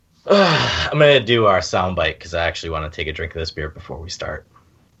I'm going to do our soundbite because I actually want to take a drink of this beer before we start.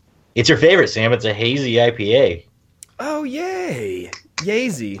 It's your favorite, Sam. It's a hazy IPA. Oh, yay.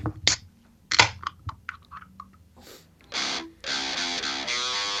 Yazy.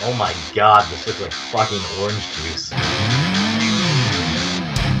 Oh my god, this looks like fucking orange juice.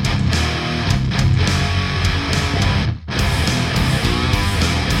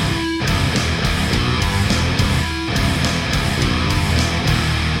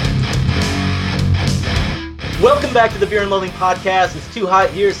 Welcome back to the Beer and Loathing Podcast. It's too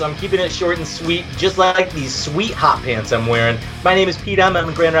hot here, so I'm keeping it short and sweet, just like these sweet hot pants I'm wearing. My name is Pete. I'm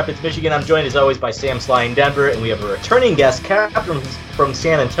in Grand Rapids, Michigan. I'm joined, as always, by Sam Sly in Denver, and we have a returning guest, Catherine from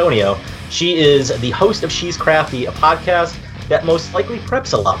San Antonio. She is the host of She's Crafty, a podcast that most likely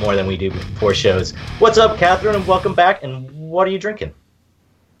preps a lot more than we do before shows. What's up, Catherine, and welcome back, and what are you drinking?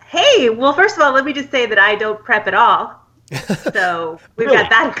 Hey, well, first of all, let me just say that I don't prep at all. So we've Really? got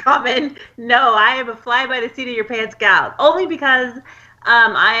that in common. No, I am a fly by the seat of your pants gal. Only because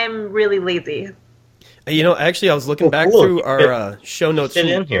I am really lazy. You know, actually, I was looking back cool. through our show notes. Fit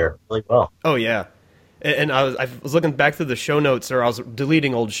in here really well. Oh, yeah. And I was looking back through the show notes, or I was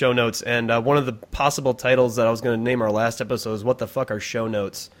deleting old show notes, and one of the possible titles that I was going to name our last episode is "What the Fuck Are Show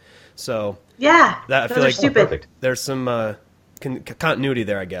Notes?" So Yeah, that I those feel are like stupid. Perfect. there's some continuity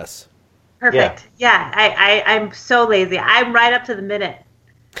there, I guess. Perfect. Yeah, I'm so lazy. I'm right up to the minute.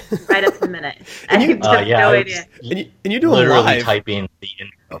 Right up to the minute. I And you- have just no I idea. And you do them literally live. typing the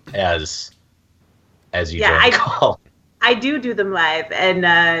intro as you Yeah, join the call. I do them live,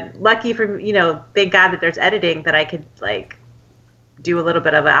 and lucky for, thank God that there's editing that I could, do a little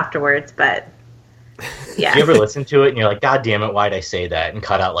bit of afterwards, but yeah. Do you ever listen to it and you're like, God damn it, why'd I say that? And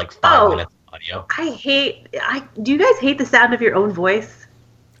cut out like 5 minutes of audio. Do you guys hate the sound of your own voice?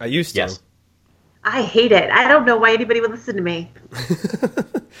 I used to. Yes. I hate it. I don't know why anybody would listen to me.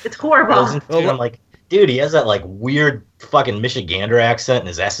 It's I horrible. listen to it, I'm like, dude, he has that like weird fucking Michigander accent and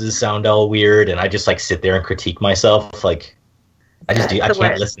his S's sound all weird, and I just like sit there and critique myself. Like, I It's can't the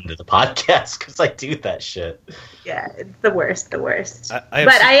worst. listen to the podcast because I do that shit. Yeah, it's the worst. I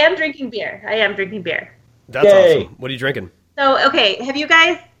But I am drinking beer. That's Yay. awesome. What are you drinking? So, okay, have you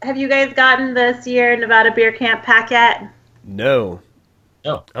guys gotten the Sierra Nevada Beer Camp pack yet? No.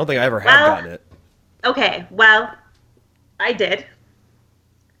 No. I don't think I ever have Well, gotten it. Okay, well, I did.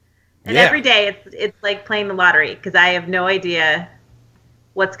 And Yeah. every day it's like playing the lottery because I have no idea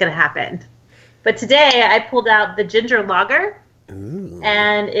what's going to happen. But today I pulled out the ginger lager, Ooh.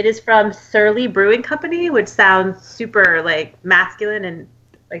 and it is from Surly Brewing Company, which sounds super like masculine and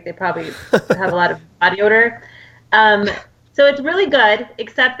like they probably have a lot of body odor. So it's really good,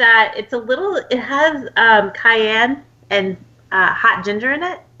 except that it has cayenne and hot ginger in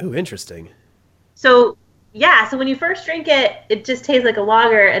it. Ooh, interesting. So, yeah, so when you first drink it, it just tastes like a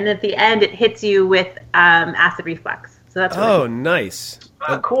lager, and at the end, it hits you with acid reflux. So that's really Oh, nice.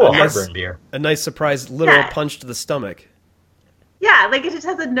 Oh, cool. A nice, Heartburn beer. a nice surprise, literal Yeah. punch to the stomach. yeah, like it just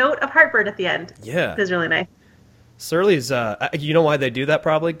has a note of heartburn at the end. Yeah. It's really nice. Surly's, you know why they do that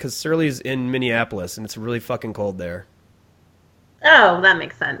probably? Because Surly's in Minneapolis, and it's really fucking cold there. Oh, that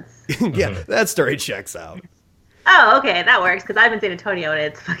makes sense. Yeah, that story checks out. Oh, okay, that works, because I'm in San Antonio, and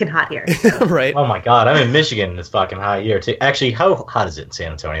it's fucking hot here. So. Right? Oh my god, I'm in Michigan and it's fucking hot here too. Actually, how hot is it in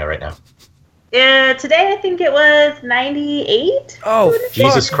San Antonio right now? Today, I think it was 98. Oh,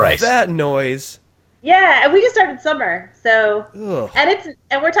 Jesus fuck Christ. that noise. Yeah, and we just started summer, so... Ugh.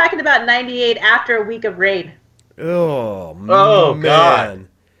 And we're talking about 98 after a week of rain. Oh, Oh, man. God.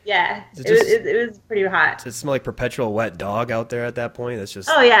 Yeah, It it was, just- it was pretty hot. Does it smell like perpetual wet dog out there at that point? That's just,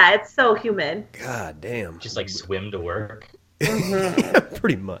 Oh, yeah, it's so humid. god damn. Just like swim to work.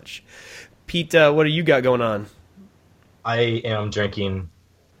 Pretty much. Pete, what do you got going on? I am drinking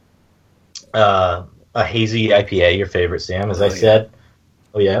a hazy IPA, your favorite, Sam, as Oh, I yeah. said.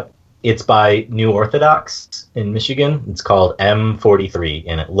 Oh, yeah. It's by New Orthodox in Michigan. It's called M43,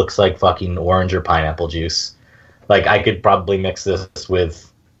 and it looks like fucking orange or pineapple juice. Like, I could probably mix this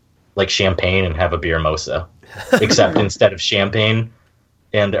with, like, champagne and have a beer mosa. Except instead of champagne,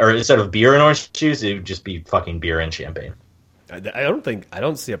 or instead of beer and orange juice, it would just be fucking beer and champagne. I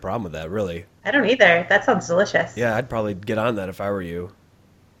don't see a problem with that, really. I don't either. That sounds delicious. Yeah, I'd probably get on that if I were you.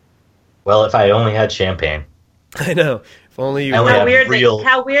 Well, if I only had champagne. I know. If only you I only How have weird, real-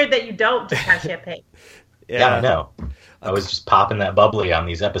 how weird that you don't just have champagne. Yeah, I know. I was just popping that bubbly on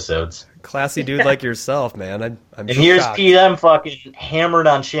these episodes. Classy dude like yourself, man. I'm And here's shocked. Pete, I'm fucking hammered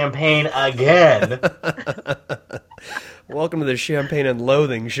on champagne again. Welcome to the Champagne and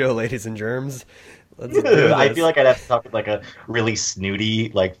Loathing show, ladies and germs. Let's do this. I feel like I'd have to talk with like a really snooty,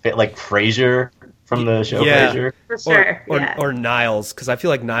 like Frasier from the show Yeah. Frasier. For sure. Or Niles, because I feel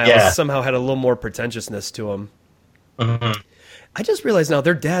like Niles somehow had a little more pretentiousness to him. Mm-hmm. I just realized now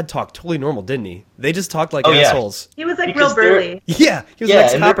their dad talked totally normal, didn't he? They just talked like assholes. He was like Because real burly. Yeah, he was an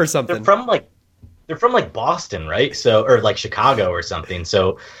ex-cop or something. They're from like Boston, right? So, or like Chicago or something.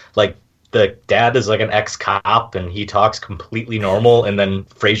 So, like the dad is like an ex-cop, and he talks completely normal. And then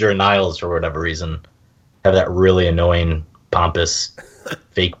Frasier and Niles, for whatever reason, have that really annoying, pompous,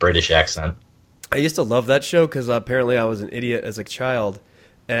 fake British accent. I used to love that show because apparently I was an idiot as a child,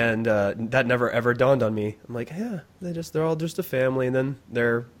 and that never ever dawned on me. I'm like, yeah, they're all just a family, and then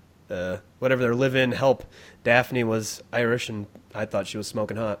they're whatever their live-in help. Daphne was Irish, and I thought she was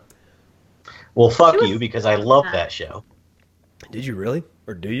smoking hot. Well, fuck you, because I love that show. Did you really?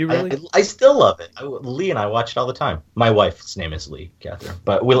 Or do you really? I still love it. Lee and I watch it all the time. My wife's name is Lee, Catherine.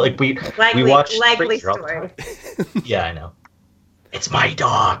 But we watch likely Frasier all the time. Yeah, I know. It's my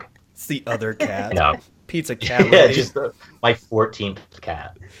dog. It's the other cat. No. Pizza cat. Yeah, just my 14th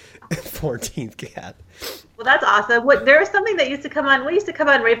cat. 14th cat. Well, that's awesome. There was something that used to come on. What used to come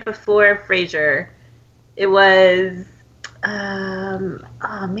on right before Frasier? It was...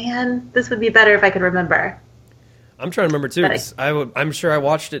 oh man, this would be better if I could remember. I'm trying to remember too. I'm sure I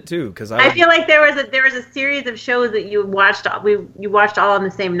watched it too because I feel like there was a series of shows that you watched. You watched all on the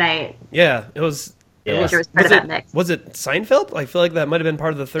same night. Yeah, it was. Yeah. It was part of that mix. Was it Seinfeld? I feel like that might have been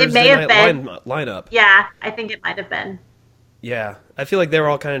part of the Thursday It may have night lineup. Yeah, I think it might have been. Yeah, I feel like they were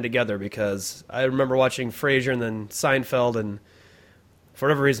all kind of together because I remember watching Frasier and then Seinfeld, and for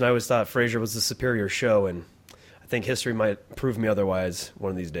whatever reason, I always thought Frasier was the superior show, and I think history might prove me otherwise one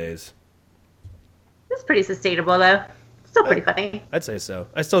of these days. It's pretty sustainable, though. Still pretty funny. I'd say so.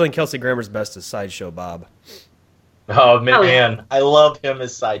 I still think Kelsey Grammer's best is Sideshow Bob. Oh, man. Oh, yeah. I love him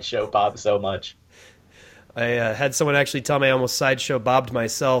as Sideshow Bob so much. I had someone actually tell me I almost Sideshow Bobbed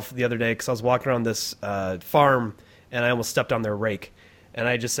myself the other day because I was walking around this farm, and I almost stepped on their rake. And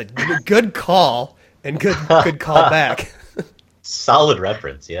I just said, good call, and good call back. Solid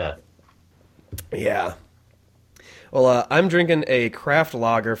reference, yeah. Yeah. Well, I'm drinking a craft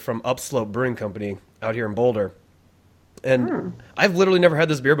lager from Upslope Brewing Company out here in Boulder. And I've literally never had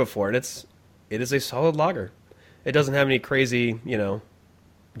this beer before, and it is a solid lager. It doesn't have any crazy,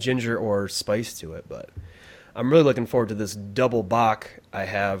 ginger or spice to it, but I'm really looking forward to this double bock I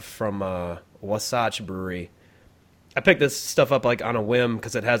have from Wasatch Brewery. I picked this stuff up like on a whim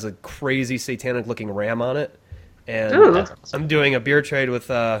because it has a crazy satanic-looking ram on it. And I'm doing a beer trade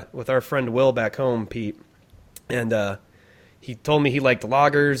with our friend Will back home, Pete. And he told me he liked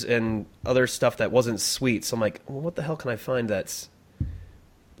lagers and other stuff that wasn't sweet. So I'm like, well, what the hell can I find that's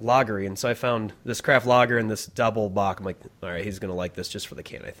lagery? And so I found this craft lager and this double bock. I'm like, all right, he's going to like this just for the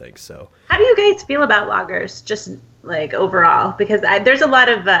can, I think. So how do you guys feel about lagers, just like overall? Because there's a lot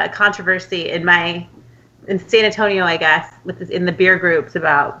of controversy in San Antonio, I guess, in the beer groups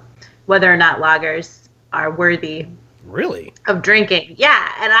about whether or not lagers are worthy. Really? Of drinking.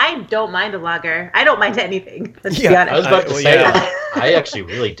 Yeah, and I don't mind a lager. I don't mind anything. Let's be honest. I was about to say, I actually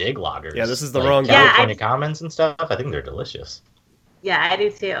really dig lagers. Yeah, this is the wrong California Commons and stuff. I think they're delicious. Yeah, I do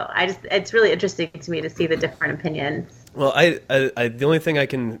too. It's really interesting to me to see the different opinions. Well, I the only thing I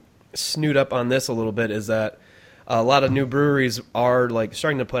can snoot up on this a little bit is that a lot of new breweries are like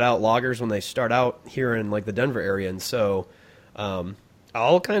starting to put out lagers when they start out here in like the Denver area, and so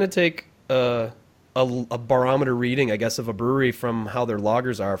I'll kind of take a barometer reading, I guess, of a brewery from how their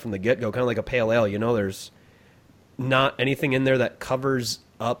lagers are from the get-go, kind of like a pale ale. There's not anything in there that covers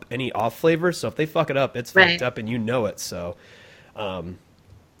up any off flavors, so if they fuck it up, it's fucked up, and it. So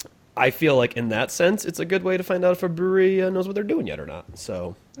I feel like in that sense, it's a good way to find out if a brewery knows what they're doing yet or not.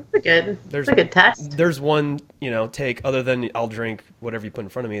 So that's a good test. There's one, take other than I'll drink whatever you put in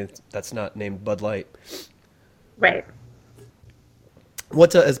front of me that's not named Bud Light. Right.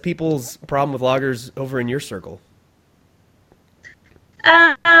 What is people's problem with lagers over in your circle?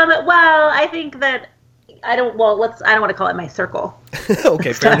 Well, I think that I don't want to call it my circle.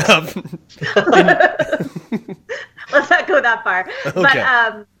 Okay, fair enough. Let's not go that far. Okay. But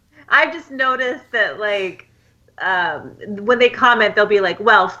I've just noticed that when they comment, they'll be like,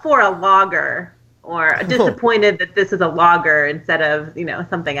 "Well, for a lager," or "disappointed that this is a lager instead of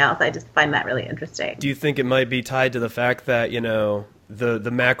something else." I just find that really interesting. Do you think it might be tied to the fact that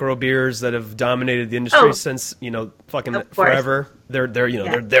the macro beers that have dominated the industry since fucking forever? They're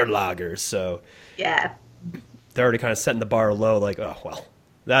lagers, so yeah, they're already kind of setting the bar low. Like, oh well,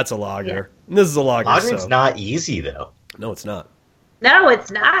 that's a lager. And this is a lager. Lagering's not easy though. No, it's not. No, it's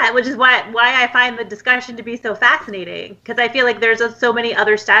not. Which is why I find the discussion to be so fascinating, because I feel like there's so many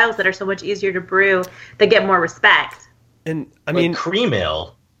other styles that are so much easier to brew that get more respect. And I mean, cream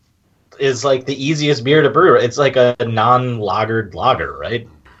ale. is like the easiest beer to brew. It's like a non-lagered lager, right?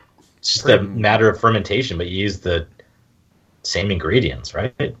 It's just a matter of fermentation, but you use the same ingredients,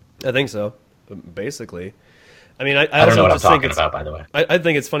 right? I think so, basically. I mean, I don't also know what I'm just think talking about, by the way. I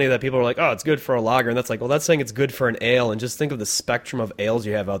think it's funny that people are like, oh, it's good for a lager, and that's like, well, that's saying it's good for an ale, and just think of the spectrum of ales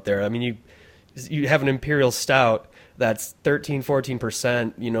you have out there. I mean, you have an imperial stout that's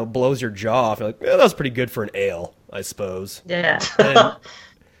 13-14%, you know, blows your jaw off. You're like, yeah, that's pretty good for an ale, I suppose. Yeah. And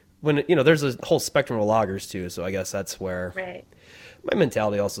when, you know, there's a whole spectrum of lagers too, so I guess that's where my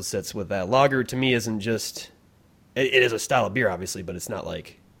mentality also sits with that. Lager to me isn't just, it is a style of beer, obviously, but it's not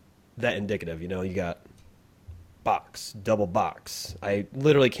like that indicative. You know, you got box, double box. I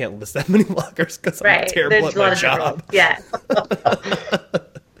literally can't list that many lagers because I'm terrible at my job. Yeah.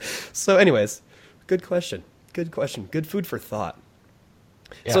 So anyways, good question. Good question. Good food for thought.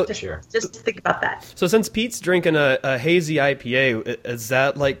 Yeah, so, just think about that. So since Pete's drinking a hazy IPA, is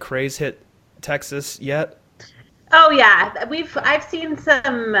that like craze hit Texas yet? Oh yeah, I've seen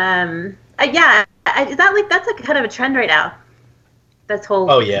some. Is that like that's like kind of a trend right now? This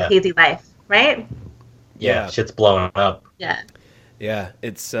whole hazy life, right? Yeah, shit's blowing up. Yeah. Yeah,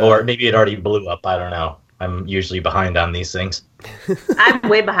 it's or maybe it already blew up. I don't know. I'm usually behind on these things. I'm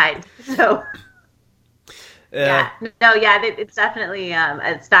way behind. So. It's definitely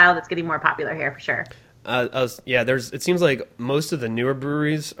a style that's getting more popular here for sure. It seems like most of the newer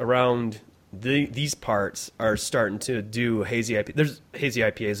breweries around these parts are starting to do hazy IPAs. There's hazy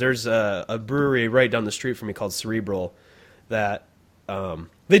IPAs. There's a brewery right down the street from me called Cerebral that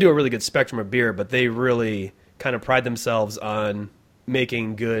they do a really good spectrum of beer, but they really kind of pride themselves on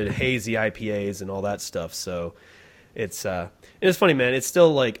making good hazy IPAs and all that stuff. So it's funny, man. It's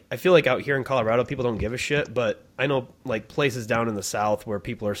still like, I feel like out here in Colorado, people don't give a shit, but I know like places down in the South where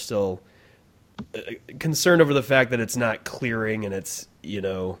people are still concerned over the fact that it's not clearing and it's, you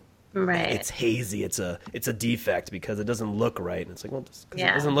know, it's hazy. It's a defect because it doesn't look right. And it's like, well, just 'cause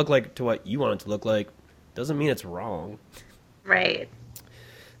it doesn't look like to what you want it to look like doesn't mean it's wrong. Right.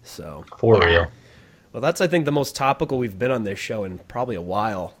 So. For real. Well, that's, I think, the most topical we've been on this show in probably a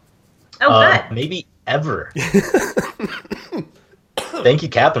while. Oh, good. Maybe ever. Thank you,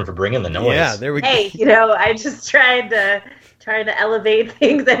 Catherine, for bringing the noise. Yeah, there we go. Hey, you know, I just trying to elevate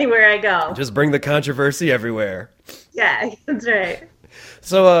things anywhere I go. Just bring the controversy everywhere. Yeah, that's right.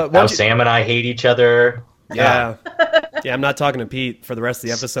 So, now Sam and I hate each other. Yeah. Yeah, I'm not talking to Pete for the rest of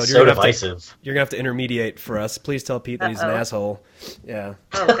the episode. You're divisive. You're going to have to intermediate for us. Please tell Pete that he's an asshole. Yeah.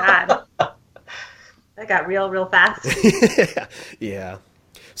 Oh, God. That got real fast. Yeah.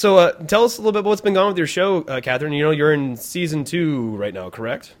 So tell us a little bit about what's been going on with your show, Catherine. You know, you're in season 2 right now,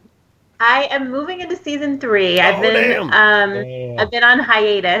 correct? I am moving into season 3. I've been on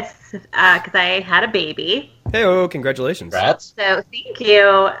hiatus because I had a baby. Hey, congratulations! Congrats. So thank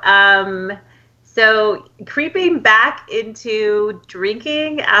you. So creeping back into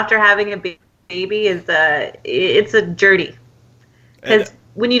drinking after having a baby is it's a journey because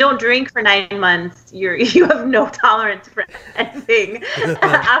when you don't drink for 9 months, you have no tolerance for anything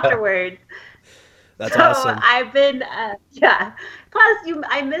afterwards. That's awesome. I've been, Plus,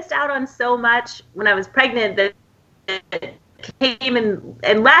 I missed out on so much when I was pregnant that came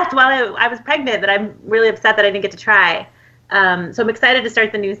and left while I was pregnant that I'm really upset that I didn't get to try. So I'm excited to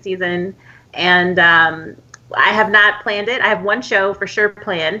start the new season, and I have not planned it. I have one show for sure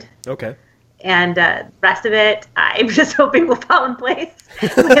planned. Okay. And the rest of it, I'm just hoping will fall in place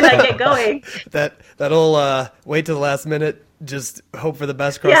when I get going. That'll wait till the last minute. Just hope for the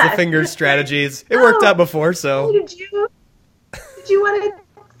best, cross the fingers strategies. It worked out before, so. Did you want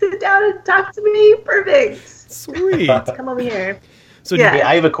to sit down and talk to me? Perfect. Sweet. Come over here. So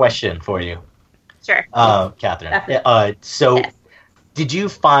I have a question for you. Sure. Catherine. Did you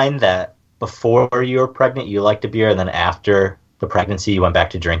find that before you were pregnant you liked a beer, and then after the pregnancy you went back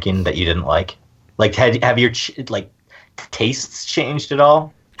to drinking that you didn't like? Like, have your tastes changed at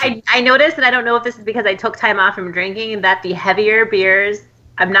all? I noticed, and I don't know if this is because I took time off from drinking, that the heavier beers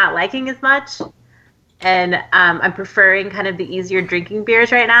I'm not liking as much, and I'm preferring kind of the easier drinking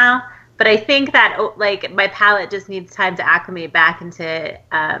beers right now. But I think that my palate just needs time to acclimate back into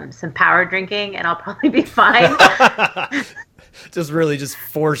some power drinking, and I'll probably be fine. Just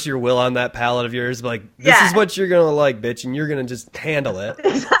force your will on that palate of yours. Like, this is what you're going to like, bitch, and you're going to just handle it.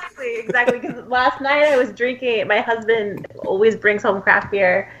 Exactly. Because last night I was drinking. My husband always brings home craft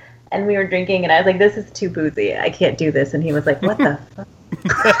beer, and we were drinking, and I was like, this is too boozy. I can't do this. And he was like, what the fuck?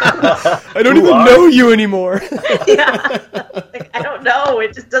 I don't even know you anymore. Yeah. I don't know.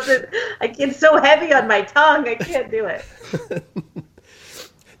 It just doesn't. It's so heavy on my tongue. I can't do it.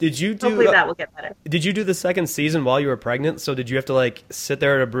 Did you do? Hopefully that will get better. Did you do the second season while you were pregnant? So did you have to like sit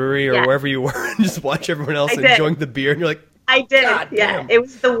there at a brewery or wherever you were and just watch everyone else enjoying the beer? And you're like, I did. God yeah, damn. it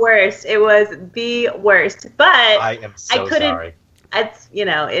was the worst. It was the worst. But I am so sorry. It's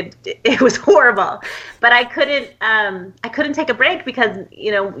it was horrible, but I couldn't take a break because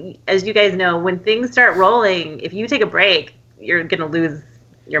as you guys know, when things start rolling, if you take a break, you're gonna lose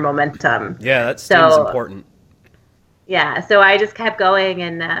your momentum. Yeah, that seems important. Yeah, so I just kept going,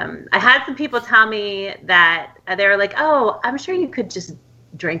 and I had some people tell me that they were like, "Oh, I'm sure you could just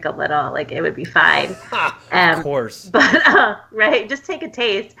drink a little, like it would be fine." Of course, but right, just take a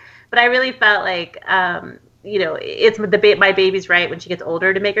taste. But I really felt like it's my baby's right when she gets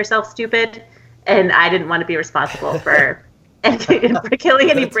older to make herself stupid, and I didn't want to be responsible for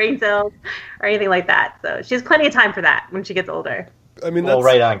killing any brain cells or anything like that. So she has plenty of time for that when she gets older. I mean, well,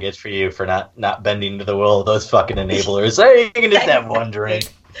 right on, good for you for not bending to the will of those fucking enablers. Hey, you can just have one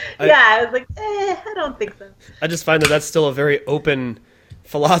drink. I was like, I don't think so. I just find that that's still a very open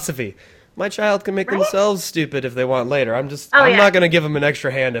philosophy. My child can make themselves stupid if they want later. I'm not going to give them an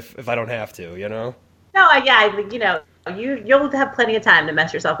extra hand if I don't have to, No, you'll have plenty of time to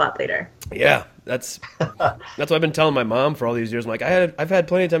mess yourself up later. Yeah, that's what I've been telling my mom for all these years. I'm like, I've had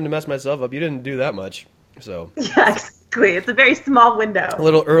plenty of time to mess myself up. You didn't do that much, so. Yeah, exactly. It's a very small window. A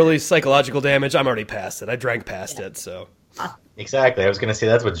little early psychological damage. I'm already past it. I drank past it, so. Exactly. I was going to say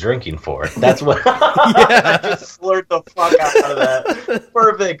that's what drinking's for. That's what. I just slurred the fuck out of that.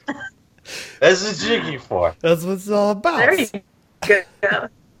 Perfect. That's what drinking for. That's what it's all about. Very good.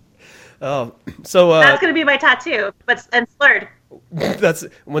 Oh, so that's gonna be my tattoo, and slurred. That's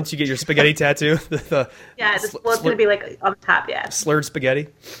once you get your spaghetti tattoo. It's gonna be like on top, slurred spaghetti.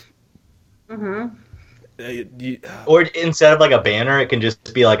 Mm-hmm. Or instead of like a banner, it can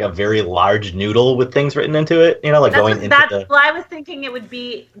just be like a very large noodle with things written into it. Well, I was thinking it would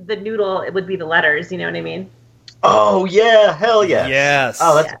be the noodle. It would be the letters. You know what I mean? Oh yeah, hell yes. Yes.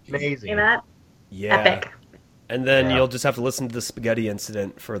 Oh, that's amazing. You know that? Yeah. Epic. And then you'll just have to listen to the spaghetti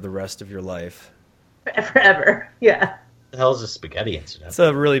incident for the rest of your life. Forever. Yeah. What the hell is a spaghetti incident? It's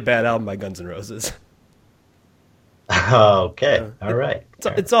a really bad album by Guns N' Roses. Okay. All right.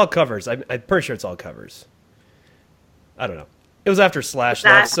 It's all covers. I'm pretty sure it's all covers. I don't know. It was after Slash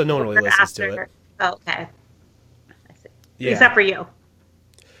left, so no one really listens to it. Oh, okay. I see. Yeah. Except for you.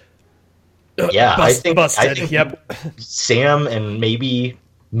 Yeah, I think yep. Sam and maybe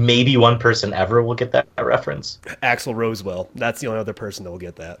one person ever will get that reference. Axl Rosewell. That's the only other person that will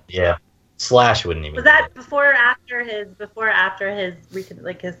get that. Yeah. Slash wouldn't even. Was that before or after his his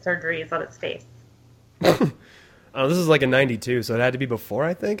surgeries on his face? Oh, this is like a 92, so it had to be before,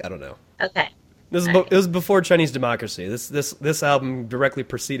 I think. I don't know. Okay. It was before Chinese Democracy. This album directly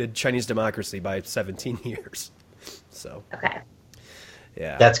preceded Chinese Democracy by 17 years. So. Okay.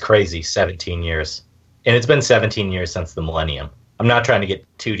 Yeah. That's crazy. 17 years, and it's been 17 years since the millennium. I'm not trying to get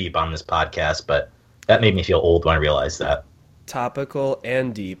too deep on this podcast, but that made me feel old when I realized that. Topical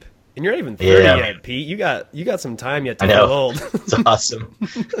and deep. And you're not even 30 yet, Pete. You got some time yet to feel old. It's awesome.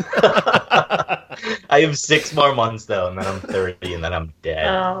 I have 6 more months, though, and then I'm 30, and then I'm dead.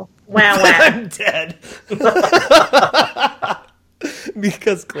 Oh, wow. I'm dead.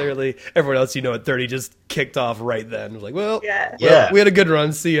 Because clearly everyone else at 30 just kicked off right then. Like, well, we had a good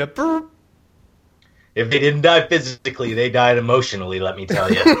run. See ya. If they didn't die physically, they died emotionally, let me tell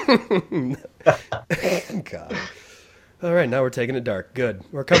you. God. All right, now we're taking it dark. Good.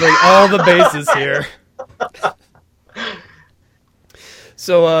 We're covering all the bases here.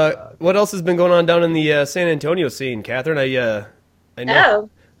 So, what else has been going on down in the San Antonio scene, Catherine? I know.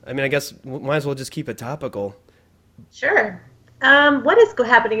 I mean, I guess might as well just keep it topical. Sure. What is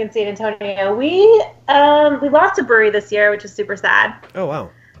happening in San Antonio? We lost a brewery this year, which is super sad. Oh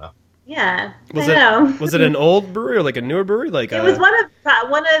wow. Yeah, Was it an old brewery or like a newer brewery? Like it was one of.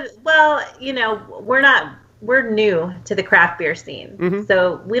 Well, we're new to the craft beer scene,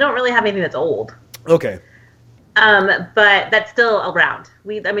 so we don't really have anything that's old. Okay. But that's still around.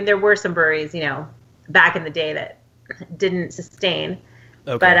 There were some breweries, back in the day that didn't sustain.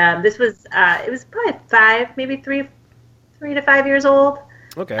 Okay. But this was it was probably maybe 3 to 5 years old.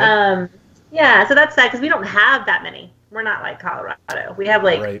 Okay. Yeah, so that's sad because we don't have that many. We're not like Colorado. We have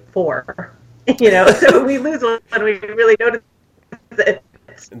 4. So we lose one when we really notice it.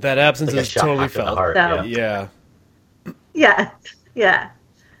 That absence is totally felt. Heart, yeah.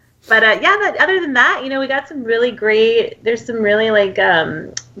 But other than that, we got some really great. There's some really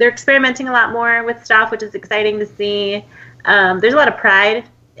they're experimenting a lot more with stuff, which is exciting to see. There's a lot of pride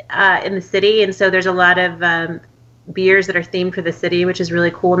in the city, and so there's a lot of beers that are themed for the city, which is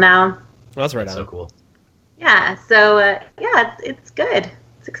really cool now. Well, that's right on. So cool. Yeah. So it's good.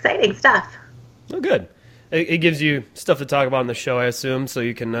 it's exciting stuff. Oh, good. It gives you stuff to talk about on the show, I assume, so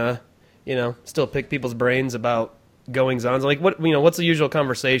you can, still pick people's brains about goings-ons. Like, what's the usual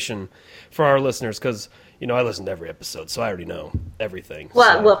conversation for our listeners? Because, I listen to every episode, so I already know everything.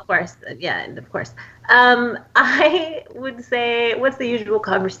 Well, of course. Yeah, of course. I would say, what's the usual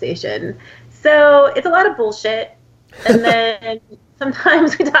conversation? So it's a lot of bullshit. And then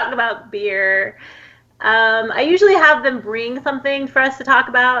sometimes we talk about beer. I usually have them bring something for us to talk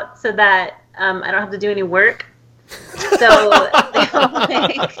about so that I don't have to do any work. So they'll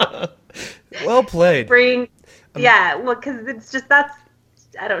well played. Because it's just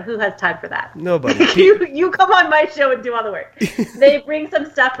I don't know who has time for that. Nobody. you come on my show and do all the work. They bring some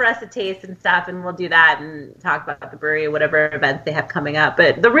stuff for us to taste and stuff, and we'll do that and talk about the brewery, whatever events they have coming up.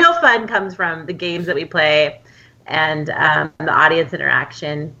 But the real fun comes from the games that we play and the audience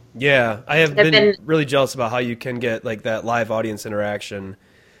interaction. Yeah, I have been really jealous about how you can get like that live audience interaction,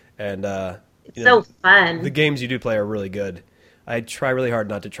 and it's so fun. The games you do play are really good. I try really hard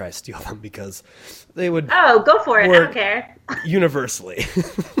not to try to steal them because they would. Oh, go for it! I don't care. Universally.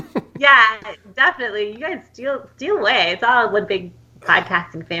 Yeah, definitely. You guys steal away. It's all one big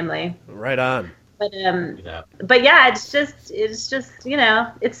podcasting family. Right on. But yeah, it's just it's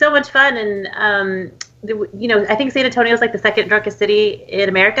so much fun, and I think San Antonio is like the second drunkest city in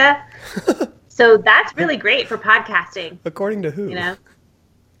America. So that's really great for podcasting. According to who?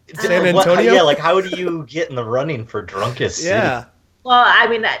 San Antonio? How do you get in the running for drunkest city? Yeah. Well, I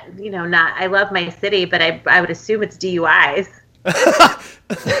mean, I love my city, but I would assume it's DUIs. I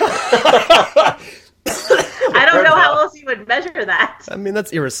don't know how else you would measure that. I mean,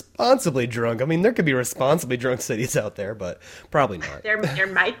 that's irresponsibly drunk. I mean, there could be responsibly drunk cities out there, but probably not. There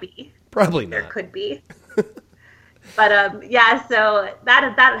might be. Probably not. There could be. But so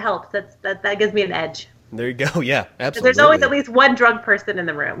that helps. That gives me an edge. There you go. Yeah, absolutely. There's always at least one drunk person in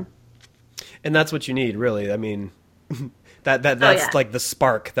the room. And that's what you need, really. I mean, that's like the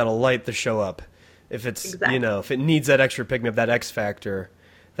spark that'll light the show up. If it's if it needs that extra pick me up, that X factor,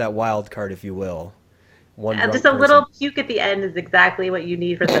 that wild card, if you will. Just a little puke at the end is exactly what you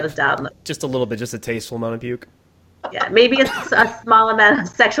need for those downloads. Just a little bit, just a tasteful amount of puke. Yeah, maybe a small amount of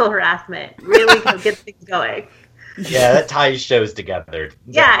sexual harassment really can get things going. Yeah, that ties shows together.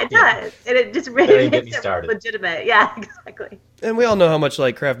 Yeah, it does. And it just really makes it legitimate. Yeah, exactly. And we all know how much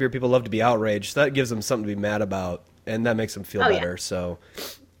like craft beer people love to be outraged. So that gives them something to be mad about, and that makes them feel better. Yeah. So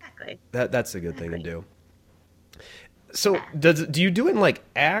exactly. That's a good thing to do. So do you do it in like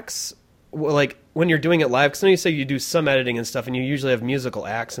acts? Like when you're doing it live? Because I know you say you do some editing and stuff, and you usually have musical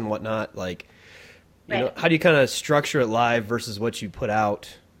acts and whatnot. Like, how do you kind of structure it live versus what you put out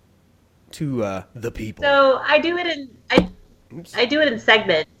to the people? So I do it in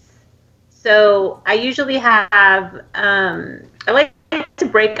segments. So I usually have I like to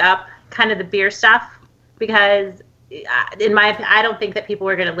break up kind of the beer stuff because I don't think that people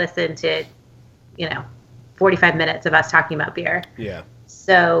are going to listen to 45 minutes of us talking about beer. Yeah.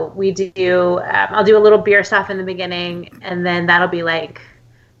 So we do I'll do a little beer stuff in the beginning, and then that'll be like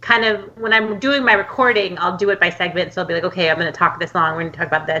kind of when I'm doing my recording, I'll do it by segment. So I'll be like, okay, I'm going to talk this long. We're going to talk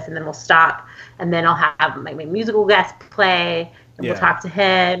about this, and then we'll stop, and then I'll have my musical guest play, and we'll talk to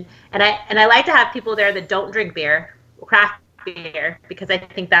him. And I like to have people there that don't drink beer, craft beer, because I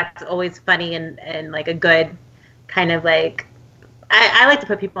think that's always funny and like a good kind of like I like to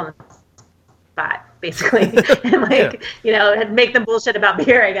put people on the spot basically, and make them bullshit about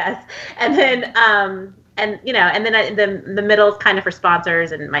beer, I guess, and then. The middle is kind of for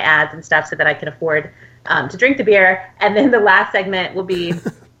sponsors and my ads and stuff so that I can afford to drink the beer. And then the last segment will be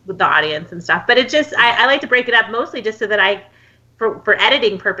with the audience and stuff. But it just, I like to break it up mostly just so that for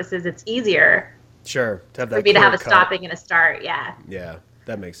editing purposes, it's easier. Sure. To have that for me to have a stopping and a start. Yeah. Yeah.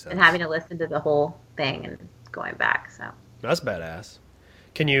 That makes sense. And having to listen to the whole thing and going back. So that's badass.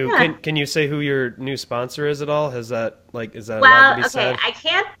 Can you say who your new sponsor is at all? Is that allowed to be said? I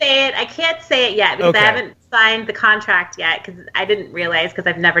can't say it yet because I haven't signed the contract yet because I didn't realize because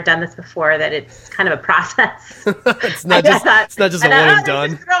I've never done this before that it's kind of a process. It's not just a one and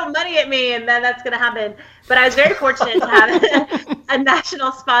done. Just throw money at me and then that's going to happen. But I was very fortunate to have a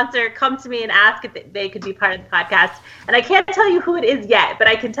national sponsor come to me and ask if they could be part of the podcast. And I can't tell you who it is yet, but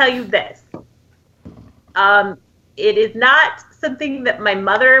I can tell you this. It is not something that my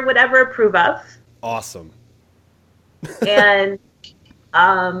mother would ever approve of. Awesome. And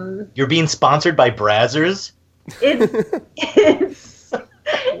you're being sponsored by Brazzers? It's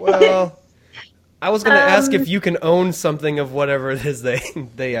well, I was going to ask if you can own something of whatever it is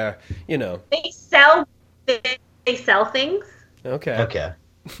they are, They sell things. Okay.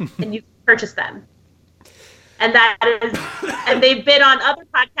 And you purchase them. and and they've been on other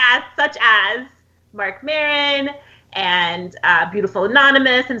podcasts such as Mark Maron and Beautiful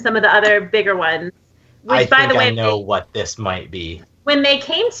Anonymous and some of the other bigger ones. Which, by the way, I know what this might be. When they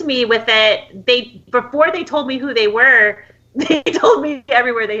came to me with it, before they told me who they were, they told me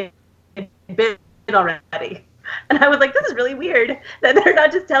everywhere they had been already. And I was like, this is really weird that they're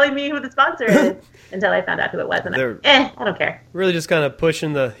not just telling me who the sponsor is until I found out who it was. And I don't care. Really just kind of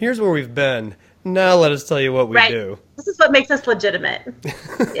pushing here's where we've been. Now let us tell you what we do. This is what makes us legitimate.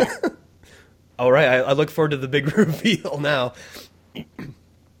 Yeah. All right. I look forward to the big reveal now.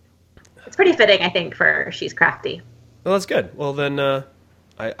 It's pretty fitting, I think, for She's Crafty. Well, that's good. Well, then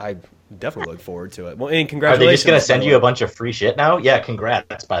I definitely look forward to it. Well, and congratulations. Are they just going to send you a bunch of free shit now? Yeah,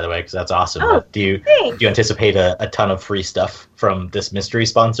 congrats, by the way, because that's awesome. Oh, do you anticipate a ton of free stuff from this mystery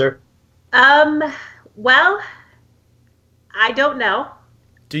sponsor? Well, I don't know.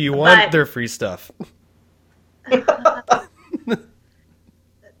 Do you want their free stuff?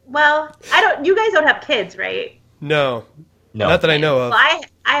 Well, I don't. You guys don't have kids, right? No. Not that I know of. Well,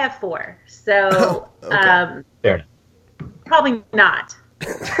 I have 4, so okay. Fair enough. Probably not.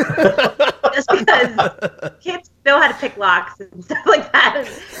 Just because kids know how to pick locks and stuff like that.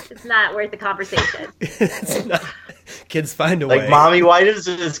 It's not worth the conversation. It's not. Kids find a way. Like, Mommy, why does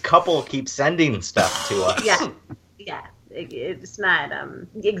this couple keep sending stuff to us? Yeah. It's not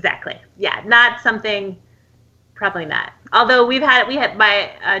exactly. Yeah, not something. Probably not. Although we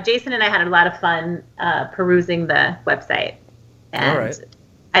had Jason and I had a lot of fun perusing the website, and all right.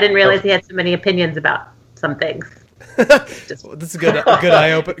 I didn't realize he had so many opinions about some things. Well, this is a good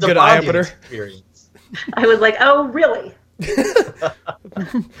eye opener. Experience. I was like, oh, really?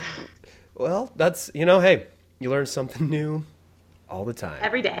 Well, that's hey, you learn something new all the time.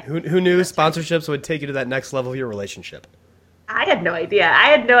 Every day. Who knew sponsorships would take you to that next level of your relationship? I had no idea.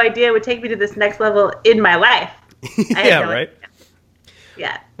 It would take me to this next level in my life. Yeah, right. Idea.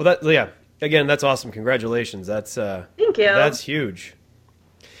 Yeah. Well, again, that's awesome. Congratulations. That's thank you. That's huge.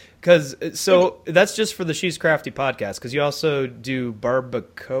 Because that's just for the She's Crafty podcast. Because you also do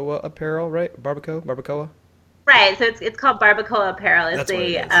Barbacoa apparel, right? Barbacoa. Right. So it's called Barbacoa Apparel. That's what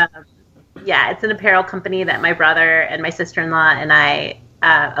it is. It's an apparel company that my brother and my sister-in-law and I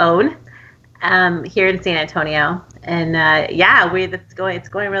own here in San Antonio. And it's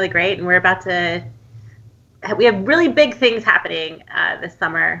going really great. And we have really big things happening this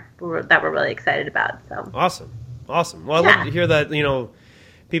summer that we're really excited about. So awesome. Well, I love to hear that.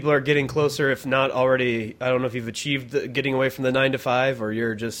 People are getting closer, if not already. I don't know if you've achieved getting away from the 9-to-5, or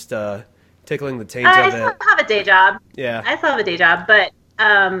you're just tickling the taint of it. I still have a day job. Yeah, I still have a day job, but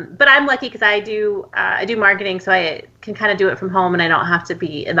I'm lucky because I do marketing, so I can kind of do it from home, and I don't have to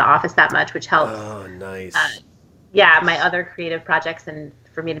be in the office that much, which helps. Oh, nice. My other creative projects, and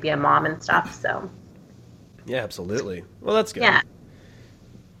for me to be a mom and stuff. So. Yeah, absolutely. Well, that's good. Yeah.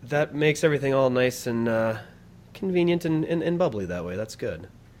 That makes everything all nice and convenient and bubbly that way. That's good.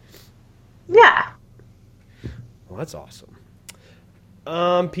 Yeah. Well, that's awesome.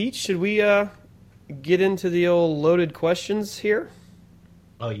 Pete, should we get into the old loaded questions here?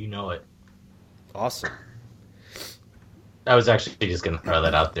 Oh, you know it. Awesome. I was actually just going to throw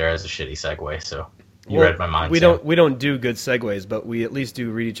that out there as a shitty segue, so you read my mind. We don't do good segues, but we at least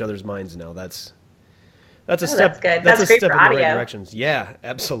do read each other's minds now. That's a step. That's good. That's great a step for in audio. the right directions. Yeah,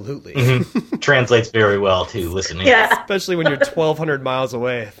 absolutely. Mm-hmm. Translates very well to listening. Yeah. Especially when you're 1,200 miles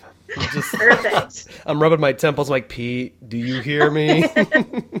away. Perfect. I'm rubbing my temples like, Pete, do you hear me?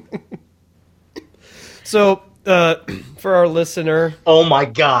 So, for our listener. Oh my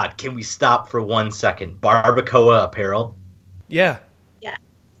God, can we stop for 1 second? Barbacoa apparel? Yeah. Yeah.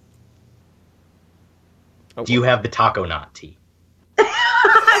 Do you have the taco knot tee?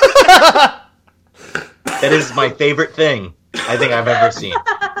 That is my favorite thing I think I've ever seen.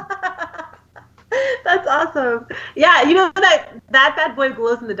 That's awesome. Yeah, that bad boy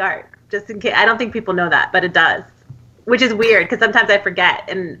glows in the dark. Just in case, I don't think people know that, but it does, which is weird because sometimes I forget.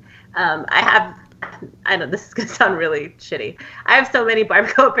 And I know this is gonna sound really shitty. I have so many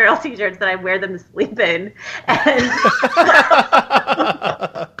Barbacoa apparel T-shirts that I wear them to sleep in. And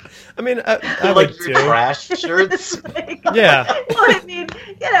I mean, I like would your too. trash shirts. Yeah. You know what I mean?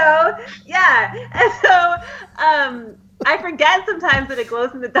 Yeah. And so I forget sometimes that it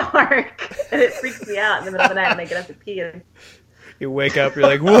glows in the dark, and it freaks me out in the middle of the night when I get up to pee. And You wake up, you're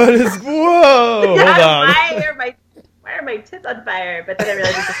like, what is? Whoa! yeah, Hold on. why are my tits on fire? But then I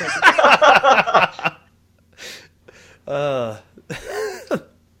realized it's just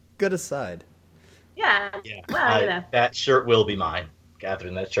good aside. Yeah. Well, that shirt will be mine,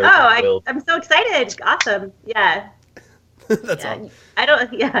 Catherine. That shirt. I'm so excited! Awesome. Yeah. That's all. I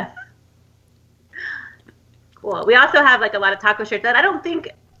don't. Yeah. Cool. We also have like a lot of taco shirts that I don't think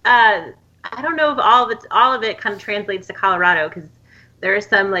I don't know if all of it kind of translates to Colorado, because there are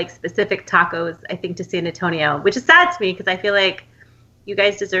some like specific tacos I think to San Antonio, which is sad to me because I feel like you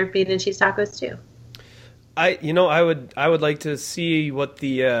guys deserve bean and cheese tacos too. I would like to see what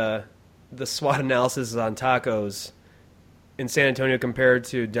the SWOT analysis is on tacos in San Antonio compared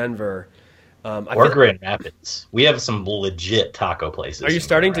to Denver. Or Grand Rapids. We have some legit taco places. Are you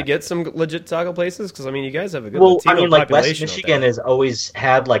starting to get some legit taco places? Because, I mean, you guys have a good Latino population. Like West Michigan has always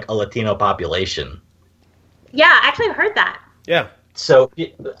had like a Latino population. Yeah, actually I've heard that. Yeah. So,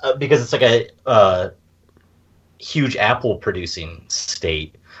 because it's like a huge apple producing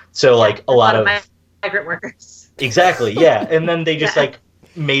state. So, like a lot of migrant workers. Exactly, yeah. And then they just like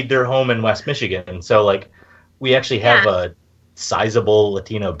made their home in West Michigan. So, like, we actually have a sizable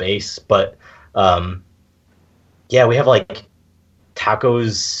Latino base, but we have like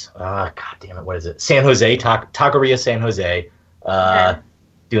tacos. God damn it, what is it? San Jose, Taqueria San Jose.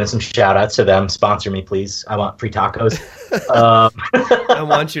 Doing some shout outs to them. Sponsor me, please. I want free tacos. I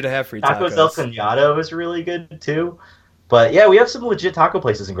want you to have free tacos. Tacos El Cañado is really good too. But yeah, we have some legit taco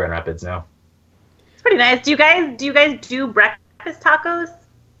places in Grand Rapids now. It's pretty nice. Do you guys do breakfast tacos?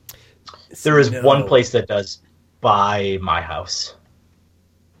 There is one place that does by my house.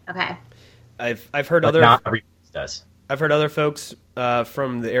 Okay. I've heard not every place does. I've heard other folks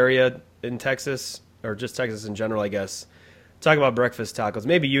from the area in Texas, or just Texas in general, I guess, talk about breakfast tacos.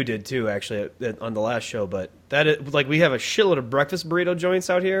 Maybe you did too, actually, on the last show. But like we have a shitload of breakfast burrito joints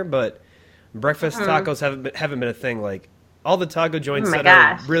out here, but breakfast tacos haven't been a thing. Like all the taco joints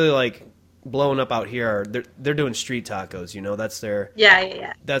are really like blowing up out here. They're doing street tacos. You know, that's their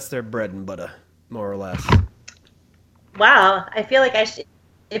that's their bread and butter, more or less. Wow, I feel like I should.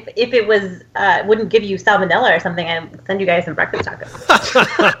 If it was wouldn't give you salmonella or something, I'd send you guys some breakfast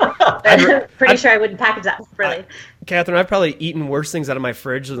tacos. I'm pretty sure I wouldn't package that properly. Catherine, I've probably eaten worse things out of my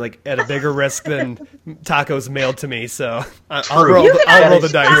fridge, like at a bigger risk than tacos mailed to me. So I'll roll the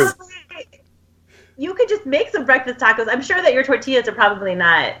dice. You could just make some breakfast tacos. I'm sure that your tortillas are probably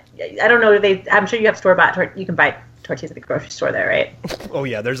not. I don't know. I'm sure you have store-bought. You can buy tortillas at the grocery store there, right? Oh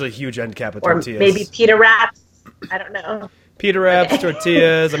yeah, there's a huge end cap of or tortillas. Or maybe pita wraps. I don't know. Pita wraps,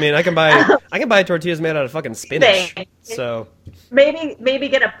 tortillas. I mean, I can buy tortillas made out of fucking spinach. So maybe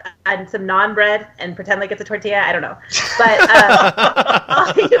get some naan bread and pretend like it's a tortilla. I don't know, but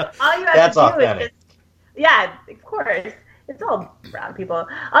all you have That's to do authentic. is of course, it's all brown people.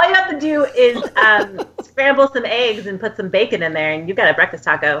 All you have to do is scramble some eggs and put some bacon in there, and you've got a breakfast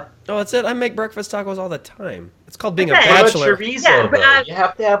taco. Oh, that's it. I make breakfast tacos all the time. It's called being a bachelor. Chorizo, you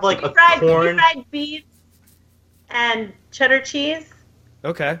have to have like a corn. Fried beef and cheddar cheese.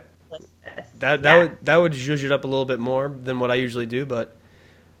 Okay. That would zhuzh it up a little bit more than what I usually do, but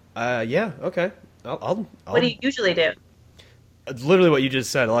okay. I'll What do you usually do? Literally what you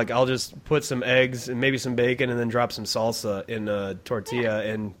just said. Like I'll just put some eggs and maybe some bacon and then drop some salsa in a tortilla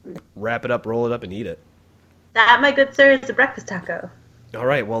and wrap it up, roll it up, and eat it. That, my good sir, is a breakfast taco. All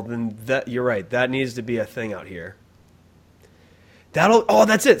right. Well, then you're right. That needs to be a thing out here.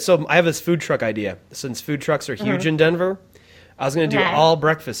 That's it. So I have this food truck idea. Since food trucks are huge in Denver, I was going to do all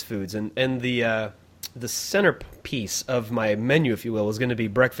breakfast foods, and the centerpiece of my menu, if you will, is going to be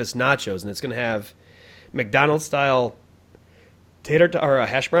breakfast nachos, and it's going to have McDonald's style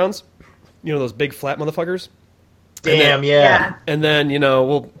hash browns. You know those big flat motherfuckers. Damn, yeah. And then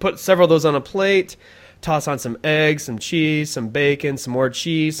we'll put several of those on a plate. Toss on some eggs, some cheese, some bacon, some more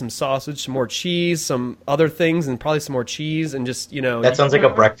cheese, some sausage, some more cheese, some other things, and probably some more cheese, and just That sounds like a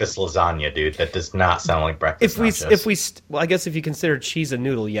breakfast lasagna, dude. That does not sound like breakfast. I guess if you consider cheese a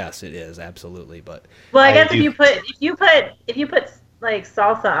noodle, yes, it is absolutely. But I guess if you put like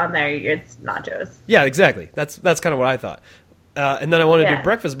salsa on there, it's nachos. Yeah, exactly. That's kind of what I thought. And then I want to do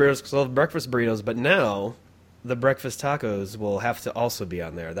breakfast burritos because I love breakfast burritos. But now the breakfast tacos will have to also be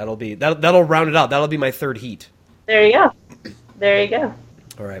on there. That'll round it out. That'll be my third heat. There you go.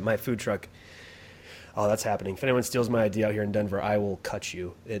 All right, my food truck. Oh, that's happening. If anyone steals my idea out here in Denver, I will cut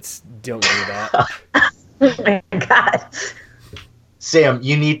you. Don't do that. Oh my God. Sam,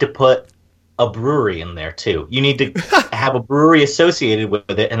 you need to put a brewery in there too. You need to have a brewery associated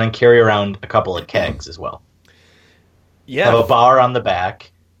with it and then carry around a couple of kegs as well. Yeah. Have a bar on the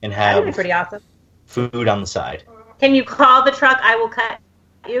back and have That'd be pretty awesome. Food on the side. Can you call the truck? I will cut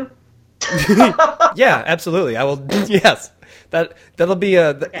you. Yeah, absolutely. I will. Yes, that'll be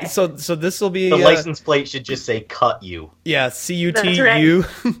a. Okay. So this will be the license plate should just say "cut you." Yeah, CUTU,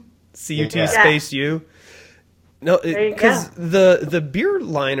 CUT space U. No, because the beer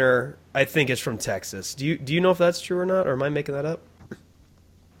liner I think is from Texas. Do you know if that's true or not, or am I making that up?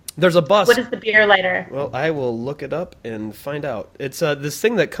 There's a bus. What is the beer lighter? Well, I will look it up and find out. It's this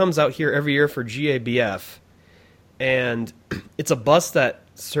thing that comes out here every year for GABF, and it's a bus that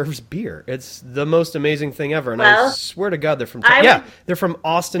serves beer. It's the most amazing thing ever, and I swear to God they're from they're from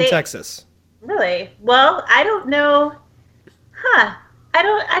Austin, Texas. Really? Well, I don't know. I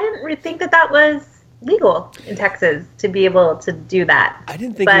didn't really think that was legal in Texas to be able to do that. I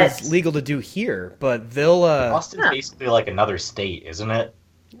didn't think it was legal to do here, but they'll... Austin's basically like another state, isn't it?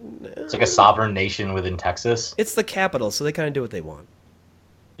 It's like a sovereign nation within Texas. It's the capital, so they kind of do what they want.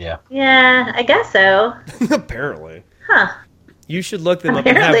 Yeah. Yeah, I guess so. Apparently. Huh. You should look them up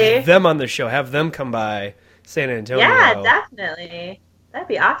and have them on the show. Have them come by San Antonio. Yeah, definitely. That'd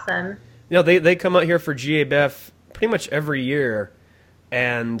be awesome. You know, they come out here for GABF pretty much every year,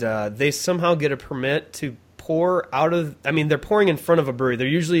 and they somehow get a permit to pour out of... I mean, they're pouring in front of a brewery. They're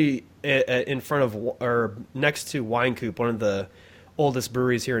usually in front of or next to Wine Coop, one of the oldest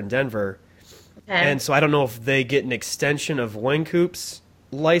breweries here in Denver. Okay. And so I don't know if they get an extension of Wine Coop's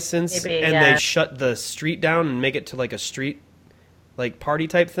license, they shut the street down and make it to like a street like party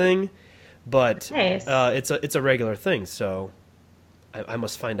type thing. But nice. It's a regular thing, so I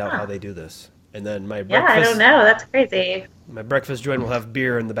must find out how they do this. And then my breakfast... I don't know. That's crazy. My breakfast joint will have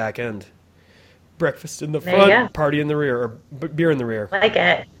beer in the back end. Breakfast in the front, party in the rear, or beer in the rear. Like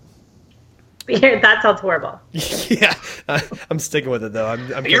it. Beer, that sounds horrible. Yeah, I'm sticking with it, though.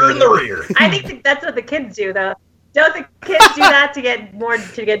 I'm beer in the rear. I think that's what the kids do, though. Don't the kids do that to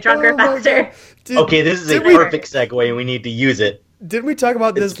get drunker faster? Okay, this is a perfect segue, and we need to use it. Didn't we talk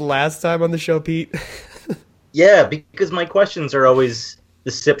about this last time on the show, Pete? Yeah, because my questions are always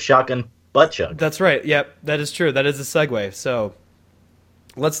the sip, shotgun, butt chug. That's right. Yep, that is true. That is a segue. So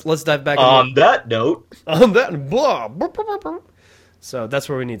let's dive back. On that note. So that's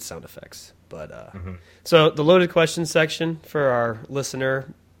where we need sound effects. But so the loaded question section for our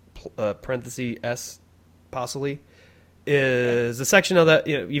listener, parenthesis S, possibly, is a section of that.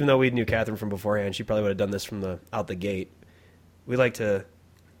 You know, even though we knew Catherine from beforehand, she probably would have done this from out the gate. We like to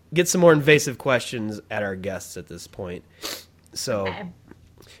get some more invasive questions at our guests at this point. So,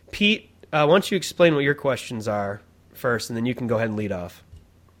 Pete, why don't you explain what your questions are first, and then you can go ahead and lead off.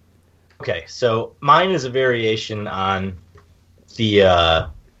 Okay, so mine is a variation on the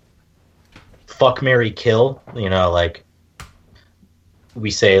fuck, marry, kill. You know, like we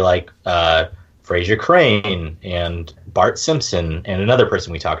say, like Fraser Crane and Bart Simpson and another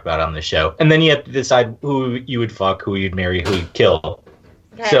person we talked about on the show, and then you have to decide who you would fuck, who you'd marry, who you'd kill.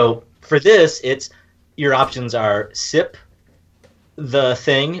 Okay. So for this, it's your options are sip the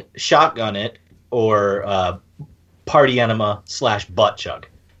thing, shotgun it, or party enema / butt chug.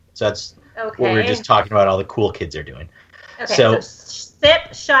 So that's what we were just talking about. All the cool kids are doing. Okay, so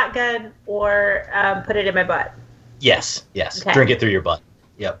sip, shotgun, or put it in my butt. Yes. Okay. Drink it through your butt.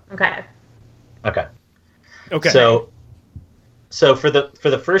 Yep. Okay. So for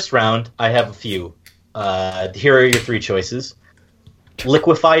the first round, I have a few. Here are your three choices: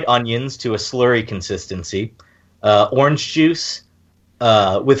 liquefied onions to a slurry consistency, orange juice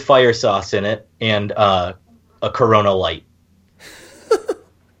with fire sauce in it, and a Corona Light.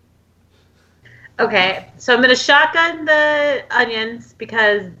 Okay, so I'm going to shotgun the onions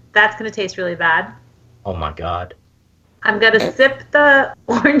because that's going to taste really bad. Oh my God. I'm going to sip the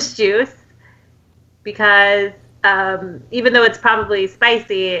orange juice because even though it's probably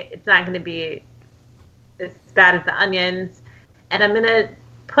spicy, it's not going to be as bad as the onions. And I'm going to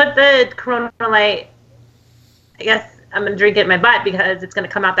put the Corona Light, I guess I'm going to drink it in my butt because it's going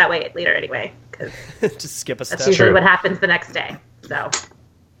to come out that way later anyway. Cause just skip a step. That's usually what happens the next day. So.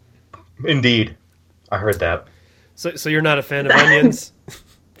 Indeed. I heard that. So you're not a fan of onions?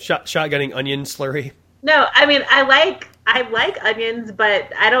 Shotgunning onion slurry? No, I mean, I like onions,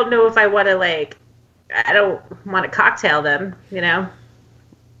 but I don't know if I want to, I don't want to cocktail them, you know?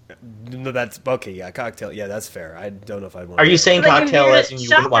 No, that's okay. Yeah, cocktail. Yeah, that's fair. I don't know if I want. Are you saying cocktail as in you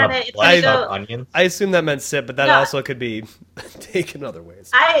wouldn't want to blast up onions? I assume that meant sip, but that also could be taken other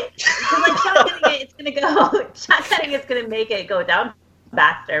ways. Shotgunning it's going to make it go down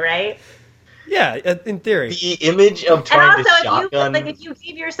faster, right? Yeah, in theory. The image of trying to shotgun... if you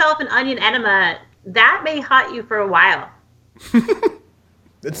give yourself an onion enema, that may haunt you for a while.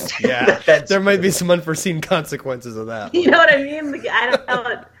 There might be some unforeseen consequences of that. You know what I mean? I don't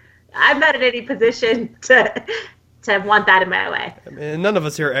know. I'm not in any position to want that in my way. I mean, none of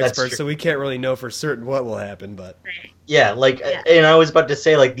us here are experts, so we can't really know for certain what will happen. But and I was about to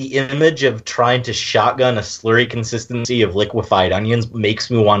say, the image of trying to shotgun a slurry consistency of liquefied onions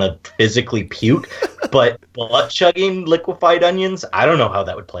makes me want to physically puke. But butt chugging liquefied onions, I don't know how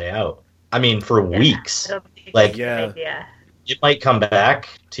that would play out. I mean, for weeks. I don't think it might come back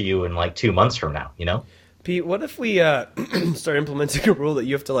to you in like 2 months from now, Pete, what if we start implementing a rule that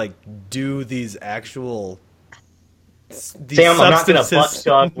you have to like do these actual Sam, I'm not going to butt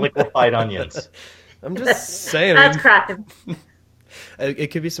chug liquefied onions. I'm just saying. That's cracking.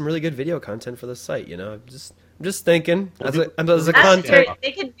 It could be some really good video content for the site, I'm just thinking as a That's content. true.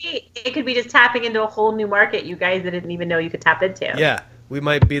 It could be just tapping into a whole new market you guys didn't even know you could tap into. Yeah, we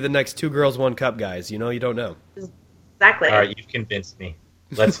might be the next 2 girls 1 cup guys. You don't know. Exactly. All right, you've convinced me.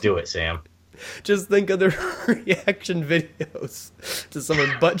 Let's do it, Sam. Just think of the reaction videos to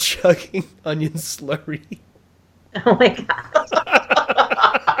someone butt chugging onion slurry. Oh my god.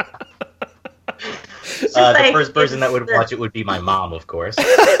 The first person that would watch it would be my mom, of course.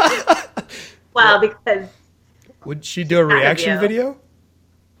 Well, because would she do a reaction video?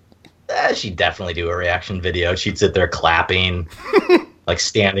 She'd definitely do a reaction video. She'd sit there clapping, like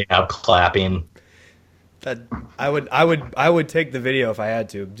standing up clapping. That I would take the video if I had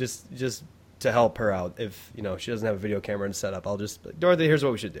to, just to help her out. If she doesn't have a video camera and set up, I'll just Dorothy, here's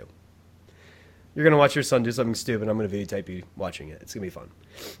what we should do. You're gonna watch your son do something stupid. I'm gonna videotape you watching it. It's gonna be fun.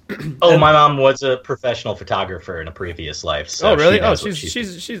 My mom was a professional photographer in a previous life. So oh really?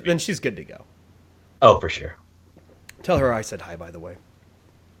 She's good to go. Oh, for sure. Tell her I said hi, by the way.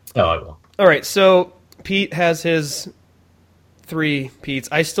 Oh, I will. All right, so Pete has his 3 Pete's.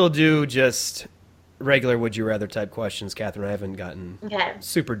 I still do just regular would you rather type questions, Catherine. I haven't gotten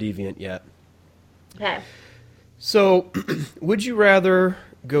super deviant yet. Okay. So, would you rather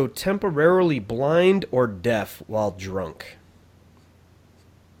go temporarily blind or deaf while drunk?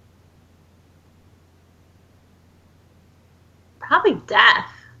 Probably deaf.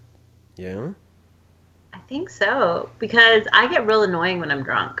 Yeah? I think so. Because I get real annoying when I'm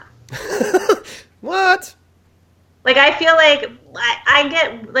drunk. What? Like, I feel like I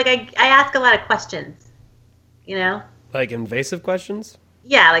get, like, I ask a lot of questions. Like invasive questions?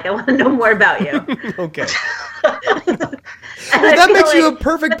 Yeah, like I want to know more about you. Okay. Well, that makes you a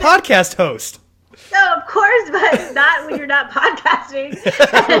perfect podcast host. No, of course, but not when you're not podcasting.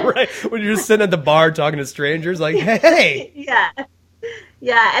 Right. When you're just sitting at the bar talking to strangers, like, hey. Yeah.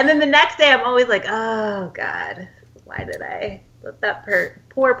 Yeah. And then the next day I'm always like, oh, God, why did I let that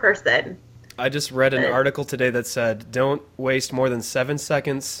poor person. I just read an article today that said, don't waste more than 7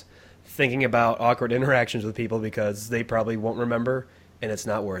 seconds thinking about awkward interactions with people because they probably won't remember and it's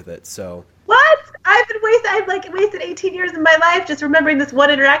not worth it. So what? I've wasted 18 years of my life just remembering this one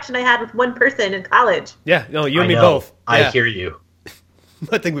interaction I had with one person in college. Yeah, no, you and me both. I Yeah. hear you.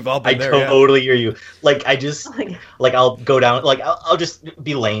 I think we've all been there. I totally hear you. Like, I'll go down, like, I'll just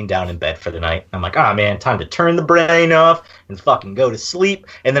be laying down in bed for the night. I'm like, oh, man, time to turn the brain off and fucking go to sleep.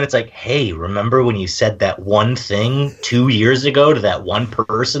 And then it's like, hey, remember when you said that one thing 2 years ago to that one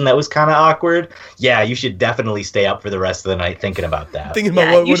person that was kind of awkward? Yeah, you should definitely stay up for the rest of the night thinking about that. Thinking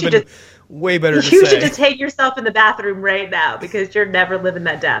about what would have been way better to say. You should just take yourself in the bathroom right now because you're never living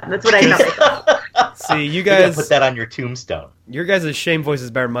that down. That's what I tell myself. See, you guys put that on your tombstone. Your guys' shame voice is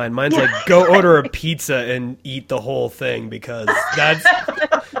better than mine. Mine's like, go order a pizza and eat the whole thing because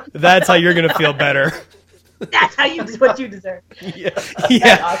that's how you're gonna feel better. That's what you deserve. Yeah.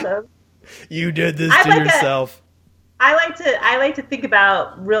 That's awesome. You did this to yourself. I like to think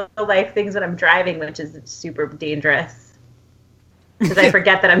about real life things when I'm driving, which is super dangerous. Because I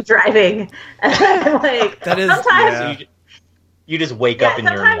forget that I'm driving. And I'm like, that is, sometimes so you just wake up and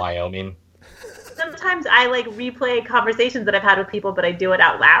you're in Wyoming. Sometimes I like replay conversations that I've had with people, but I do it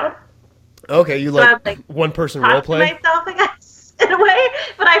out loud. Okay, you so like one person role play? Myself, I guess, in a way,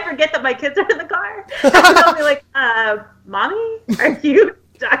 but I forget that my kids are in the car. And they'll be like, "Mommy, are you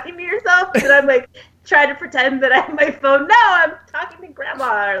talking to yourself?" And I'm like, trying to pretend that I have my phone. No, I'm talking to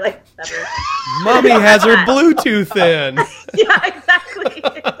Grandma, or like whatever. Mommy has her Bluetooth in. Yeah, exactly.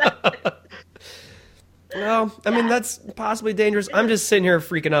 Well, I mean, that's possibly dangerous. I'm just sitting here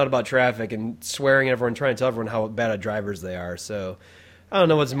freaking out about traffic and swearing at everyone, trying to tell everyone how bad of drivers they are. So I don't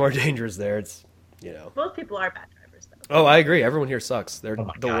know what's more dangerous there. It's, Most people are bad drivers, though. Oh, I agree. Everyone here sucks. They're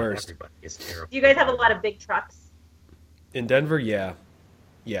the worst. Everybody is terrible. Do you guys have a lot of big trucks? In Denver, yeah.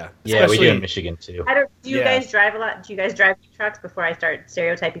 Yeah. Yeah, we do in Michigan, too. Do you guys drive a lot? Do you guys drive big trucks before I start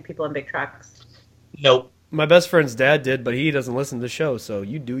stereotyping people in big trucks? Nope. My best friend's dad did, but he doesn't listen to the show, so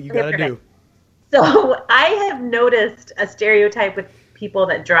you do. You gotta do. So I have noticed a stereotype with people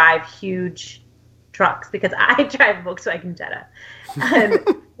that drive huge trucks because I drive a Volkswagen Jetta,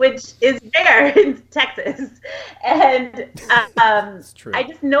 which is rare in Texas. And I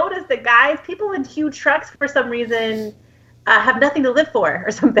just noticed that people in huge trucks for some reason have nothing to live for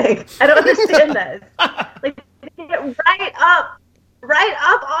or something. I don't understand this. Like they get right up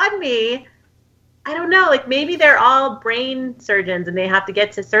on me. I don't know. Like maybe they're all brain surgeons and they have to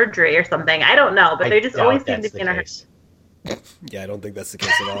get to surgery or something. I don't know, but they just always seem to be in a hurry. Yeah, I don't think that's the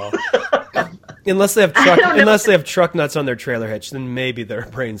case at all. Unless they have truck nuts on their trailer hitch, then maybe they're a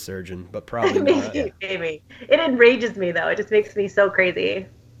brain surgeon, but probably not. Maybe. It enrages me though. It just makes me so crazy.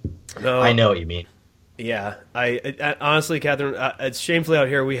 No, I know what you mean. Yeah, I honestly, Catherine, it's shamefully out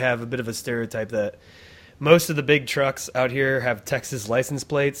here we have a bit of a stereotype that most of the big trucks out here have Texas license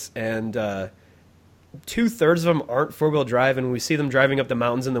plates, and 2/3 of them aren't four-wheel drive, and we see them driving up the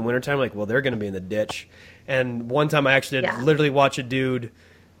mountains in the wintertime, like, well, they're going to be in the ditch. And one time I actually did literally watch a dude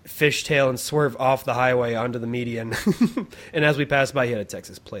fishtail and swerve off the highway onto the median. And as we passed by, he had a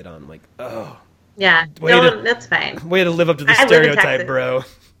Texas plate on. I'm like, oh. Yeah, that's fine. Way to live up to the stereotype, bro.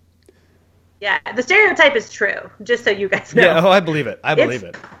 Yeah, the stereotype is true, just so you guys know. Yeah, I believe it. I believe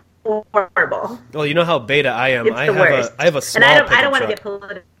it. Horrible. Well, you know how beta I am. It's the worst. I have a small and I don't want to get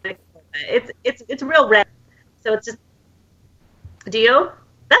political. It's real red. So it's just. Do you?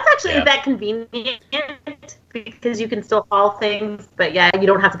 That's actually that convenient because you can still haul things, but you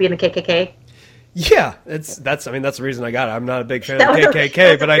don't have to be in the KKK. Yeah, that's the reason I got it. I'm not a big fan of the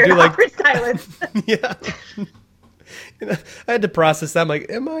KKK, but I do like. Yeah. I had to process that. I'm like,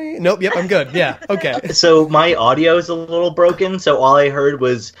 am I? Nope. Yep. I'm good. Yeah. Okay. So my audio is a little broken. So all I heard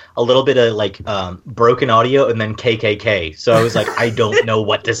was a little bit of like broken audio and then KKK. So I was like, I don't know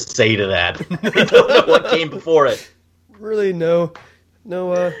what to say to that. I don't know what came before it. Really, no.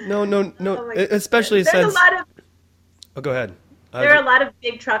 No. Especially since. Oh, go ahead. There are a lot of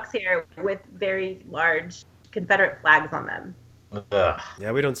big trucks here with very large Confederate flags on them.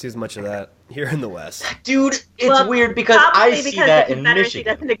 Yeah, we don't see as much of that here in the West. Dude, it's weird because I see that in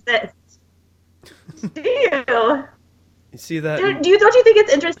Michigan. Doesn't exist. Do you? You see that? Don't you think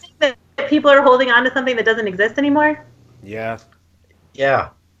it's interesting that people are holding on to something that doesn't exist anymore? Yeah.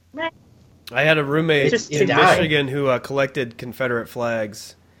 Yeah. Right. I had a roommate in Michigan who collected Confederate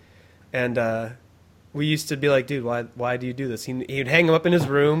flags, and we used to be like, dude, why do you do this? He'd hang them up in his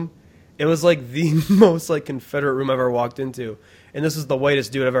room. It was like the most like Confederate room I've ever walked into. And this is the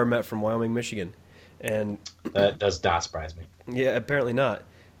whitest dude I've ever met from Wyoming, Michigan. And that does not surprise me. Yeah, apparently not.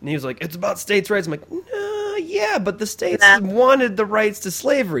 And he was like, it's about states' rights. I'm like, yeah, but the states wanted the rights to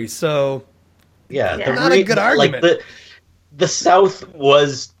slavery, so not a good argument. Like the South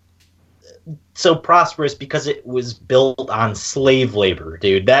was so prosperous because it was built on slave labor,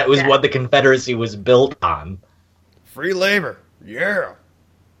 dude. That was what the Confederacy was built on. Free labor. Yeah.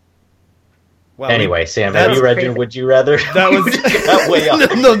 Well, anyway, Sam, have you read your Would You Rather? That was way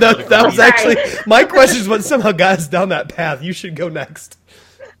off. No, that was actually my question. Is what somehow got us down that path. You should go next.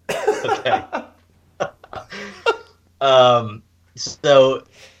 Okay. So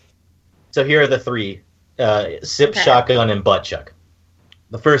here are the three: sip, shotgun, and butt chug.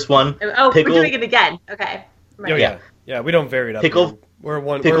 The first one. Oh, pickle, we're doing it again. Okay. Right. Yeah. We don't vary it up. Pickle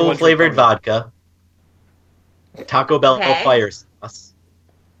flavored vodka. Taco Bell fire sauce.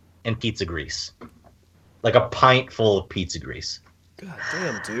 And pizza grease. Like a pint full of pizza grease. God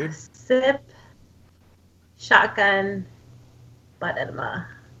damn, dude. Sip, shotgun, butt enema.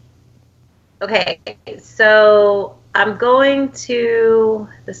 Okay, so I'm going to...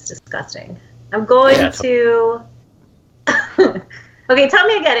 This is disgusting. I'm going to... Okay, tell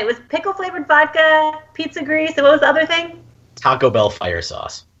me again. It was pickle-flavored vodka, pizza grease, and what was the other thing? Taco Bell fire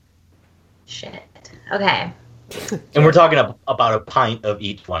sauce. Shit. Okay. And we're talking about a pint of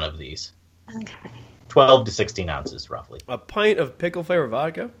each one of these. Okay. 12 to 16 ounces, roughly. A pint of pickle flavor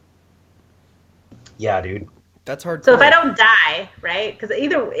vodka? Yeah, dude. That's hard. So if I don't die, right? Because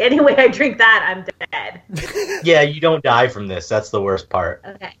anyway I drink that, I'm dead. Yeah, you don't die from this. That's the worst part.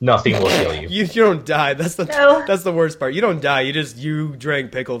 Okay. Nothing will kill you. You don't die. That's the worst part. You don't die. You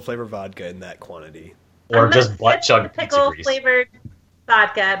drank pickle flavor vodka in that quantity. Or just butt chug pickle flavored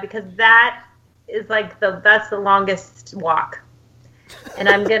vodka because that is like that's the longest walk. And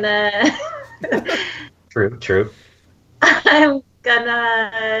I'm gonna True. I'm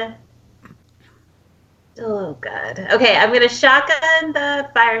gonna oh god. Okay, I'm gonna shotgun the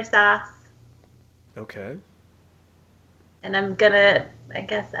fire sauce. Okay. And I'm gonna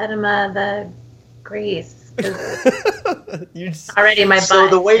enema the grease. Already my butt. So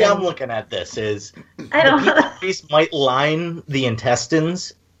the way I'm looking at this is the grease might line the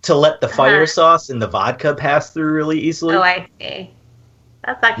intestines to let the fire sauce and the vodka pass through really easily. Oh, I see.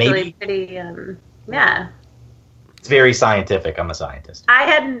 That's actually pretty, yeah. It's very scientific. I'm a scientist.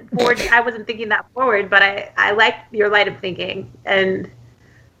 I wasn't thinking that forward, but I like your line of thinking. And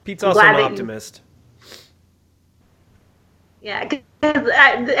Pete's also an optimist. Yeah, because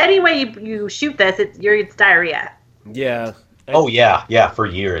any way you shoot this, it's diarrhea. Yeah. Oh, yeah, for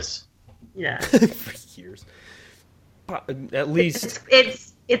years. Yeah. For years. At least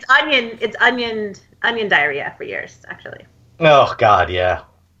It's onion diarrhea for years, actually. Oh God, yeah.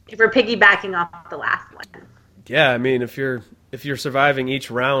 If we're piggybacking off the last one. yeah. I mean, if you're surviving each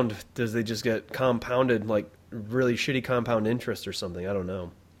round, does they just get compounded like really shitty compound interest or something? I don't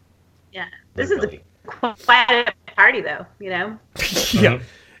know. Yeah, this is quite a party, though. You know. Yeah,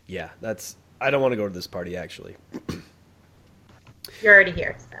 yeah. I don't want to go to this party actually. You're already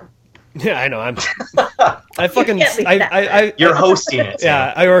here, so. Yeah, I know. I fucking. You're hosting it.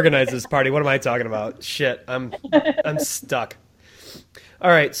 Yeah, I organized this party. What am I talking about? Shit, I'm stuck. All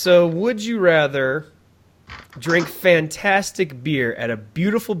right, so would you rather drink fantastic beer at a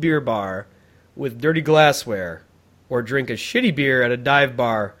beautiful beer bar with dirty glassware, or drink a shitty beer at a dive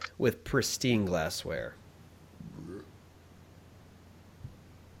bar with pristine glassware?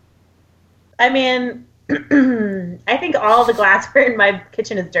 I mean, I think all the glassware in my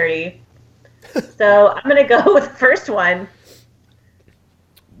kitchen is dirty. So I'm going to go with the first one.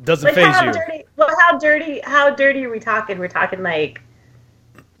 Doesn't faze you. How dirty are we talking? We're talking like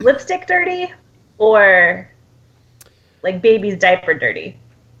lipstick dirty or like baby's diaper dirty?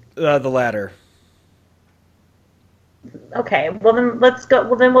 The latter. Okay, well then let's go.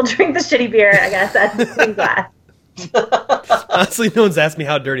 Well then we'll drink the shitty beer, I guess, at the same glass. Honestly, no one's asked me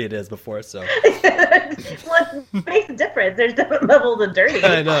how dirty it is before, so. Well, it makes a difference. There's different levels of dirty.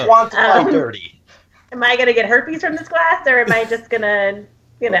 I know. Quantify dirty. Am I going to get herpes from this glass, or am I just going to,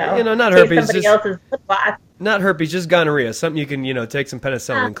 not taste herpes, somebody else's glass? Not herpes, just gonorrhea. Something you can, take some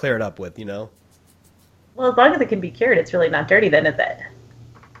penicillin and clear it up with, Well, as long as it can be cured, it's really not dirty then, is it?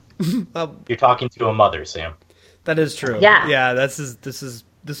 You're talking to a mother, Sam. That is true. Yeah. Yeah, this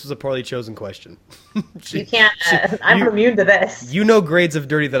was a poorly chosen question. You can't, I'm immune to this. You know grades of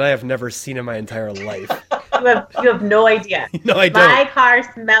dirty that I have never seen in my entire life. You have no idea. No, I don't. My car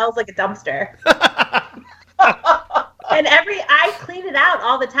smells like a dumpster. And I clean it out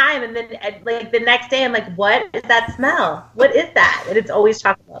all the time, and then like the next day I'm like, what is that smell? What is that? And it's always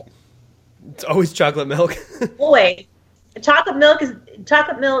chocolate milk. It's always chocolate milk. Always. Chocolate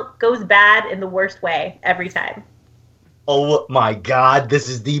milk goes bad in the worst way every time. Oh my God, this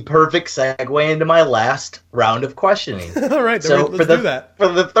is the perfect segue into my last round of questioning. All right, so let's do that. For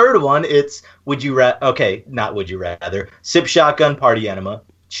the third one, it's not would you rather, sip shotgun party enema,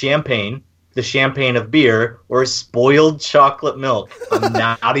 champagne, the champagne of beer, or spoiled chocolate milk. I'm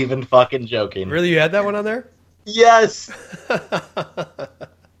not even fucking joking. Really, you had that one on there? Yes.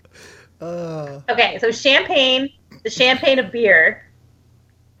 Okay, so champagne, the champagne of beer.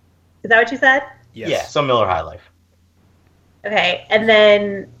 Is that what you said? Yes. Yeah, some Miller High Life. Okay, and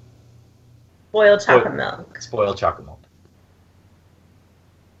then spoiled chocolate milk. Spoiled chocolate milk.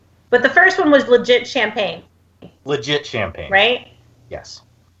 But the first one was legit champagne. Legit champagne. Right? Yes.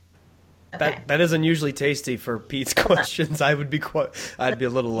 Okay. That is unusually tasty for Pete's questions. I'd be a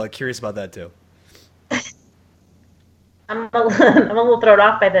little curious about that too. I'm a little thrown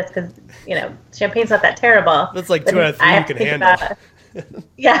off by this because, champagne's not that terrible. That's like 2 out of 3 you can handle.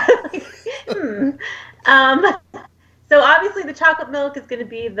 Yeah. So obviously the chocolate milk is going to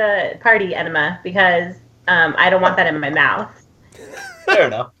be the party enema because I don't want that in my mouth. Fair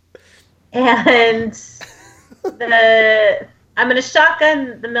enough. And I'm going to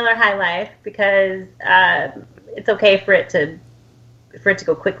shotgun the Miller High Life because it's okay for it to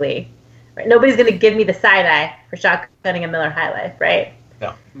go quickly. Right? Nobody's going to give me the side eye for shotgunning a Miller High Life, right?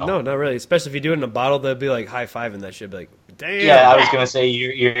 No, not really. Especially if you do it in a bottle, they'll be like high-fiving that shit. Be like, damn. Yeah, I was going to say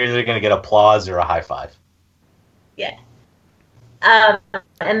you're either going to get applause or a high five. Yeah. And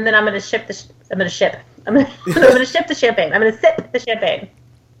then I'm going to ship the champagne. I'm going to sip the champagne.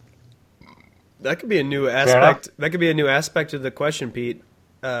 That could be a new aspect. That could be a new aspect of the question, Pete.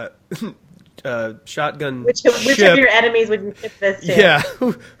 Shotgun. Which of your enemies would you ship this to? Yeah.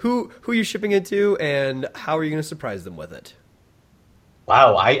 Who are you shipping it to, and how are you going to surprise them with it?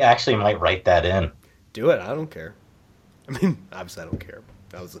 Wow, I actually might write that in. Do it. I don't care. I mean, obviously, I don't care.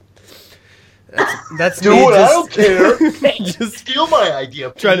 That's do me. It. I don't care. Just steal my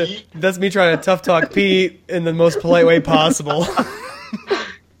idea, Pete. That's me trying to tough talk Pete in the most polite way possible.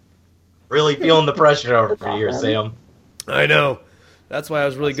 Really feeling the pressure over here, Sam. I know. That's why I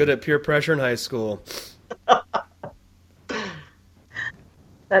was really good at peer pressure in high school. That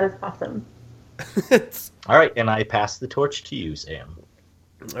is awesome. All right, and I pass the torch to you, Sam.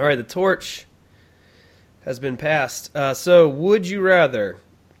 All right, the torch has been passed. So, would you rather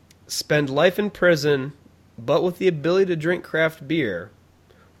spend life in prison but with the ability to drink craft beer,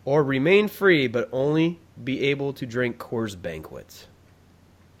 or remain free but only be able to drink Coors Banquet?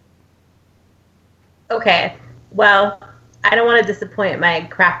 Okay. Well, I don't want to disappoint my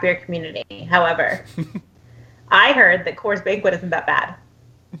craft beer community. However, I heard that Coors Banquet isn't that bad.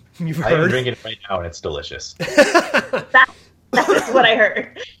 You've I'm heard? drinking it right now, and it's delicious. That is what I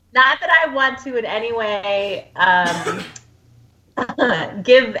heard. Not that I want to in any way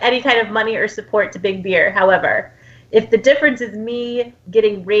give any kind of money or support to Big Beer. However, if the difference is me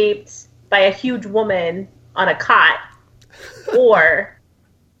getting raped by a huge woman on a cot or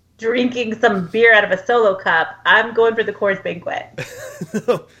drinking some beer out of a Solo cup, I'm going for the Coors Banquet.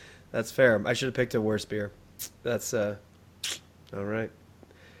 That's fair. I should have picked a worse beer. That's all right.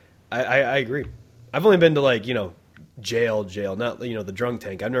 I agree. I've only been to, like, jail, not, the drunk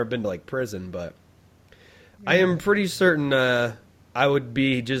tank. I've never been to, like, prison, but I am pretty certain I would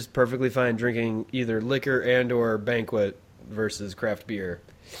be just perfectly fine drinking either liquor and or banquet versus craft beer.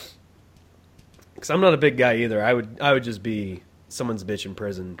 Because I'm not a big guy either. I would just be someone's bitch in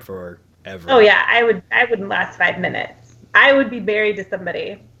prison forever. Oh yeah, I wouldn't last 5 minutes. I would be married to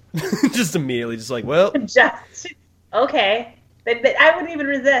somebody. Just immediately, just like, well, just okay. But I wouldn't even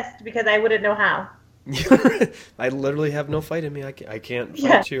resist because I wouldn't know how. I literally have no fight in me. I can't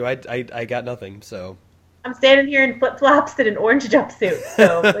fight you. I got nothing. So I'm standing here in flip flops and an orange jumpsuit.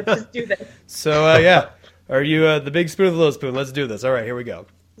 So let's just do this. So yeah, are you the big spoon or the little spoon? Let's do this. All right, here we go.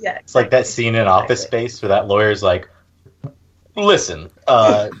 Yeah, It's like that scene in Office Space where that lawyer's like, listen,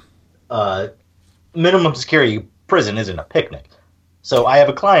 minimum security prison isn't a picnic. So I have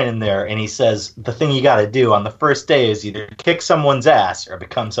a client in there, and he says the thing you got to do on the first day is either kick someone's ass or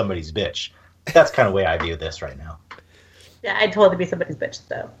become somebody's bitch. That's kind of the way I view this right now. Yeah, I'd totally be somebody's bitch,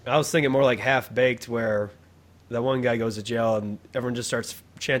 though. I was thinking more like Half-Baked, where that one guy goes to jail and everyone just starts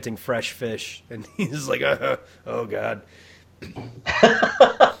chanting fresh fish, and he's like, oh God.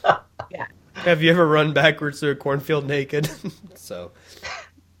 Yeah. Have you ever run backwards through a cornfield naked? So.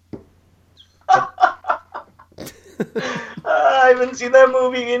 I haven't seen that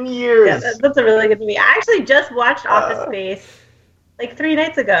movie in years. Yeah, that's a really good movie. I actually just watched Office Space like 3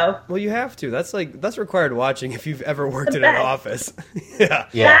 nights ago. Well, you have to. That's required watching if you've ever worked in best. an office. Yeah.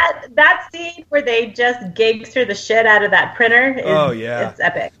 That scene where they just gangster the shit out of that printer is it's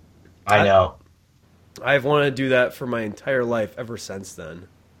epic. I know. I've wanted to do that for my entire life ever since then.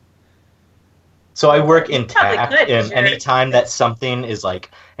 So I work in tech, could, and sure. anytime that something is like,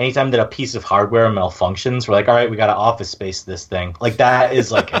 anytime that a piece of hardware malfunctions, we're like, all right, we got to Office Space this thing. Like, that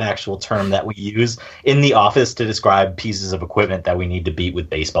is like an actual term that we use in the office to describe pieces of equipment that we need to beat with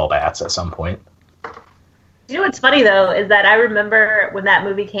baseball bats at some point. You know what's funny though is that I remember when that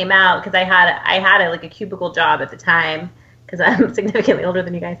movie came out because I had a cubicle job at the time because I'm significantly older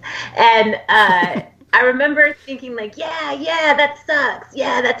than you guys, and I remember thinking like, yeah, that sucks.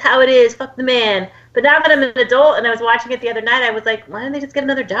 Yeah, that's how it is. Fuck the man. But now that I'm an adult and I was watching it the other night, I was like, why don't they just get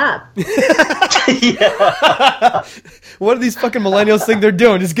another job? Yeah. What do these fucking millennials think they're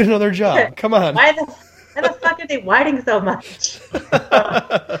doing? Just get another job. Come on. Why the fuck are they whiting so much?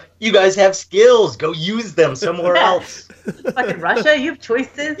 You guys have skills. Go use them somewhere else. Fucking Russia, you have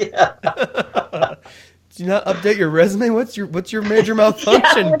choices. Yeah. Do you not update your resume? What's your major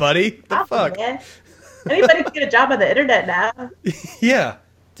malfunction, buddy? The fuck? Man. Anybody can get a job on the internet now. Yeah.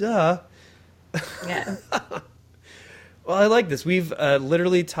 Duh. Yeah. Well, I like this. We've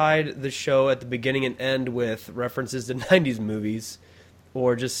literally tied the show at the beginning and end with references to 90s movies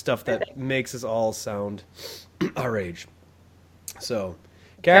or just stuff that makes us all sound our age. So,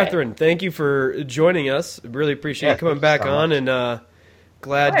 Catherine, thank you for joining us. Really appreciate you coming back on, and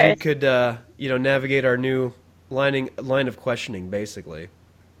glad you could navigate our new line of questioning, basically.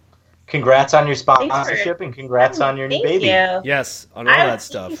 Congrats on your sponsorship and congrats on your new baby. You. Yes, on all that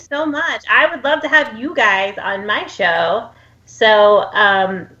stuff. Thank you so much. I would love to have you guys on my show. So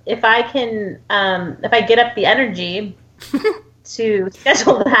if I get up the energy to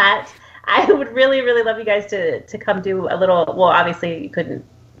schedule that, I would really, really love you guys to come do a little. Well, obviously you couldn't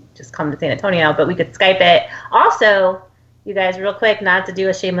just come to San Antonio, but we could Skype it. Also, you guys, real quick, not to do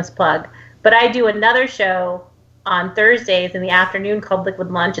a shameless plug, but I do another show on Thursdays in the afternoon called Liquid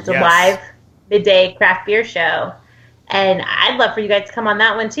Lunch. It's a live midday craft beer show. And I'd love for you guys to come on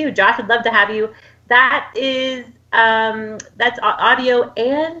that one too. Josh would love to have you. That is, that's audio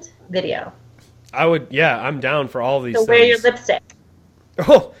and video. I'm down for all of these things. So wear your lipstick.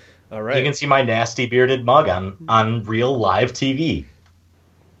 Oh, all right. You can see my nasty bearded mug on real live TV.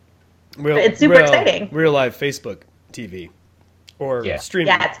 It's super exciting. Real live Facebook TV. Or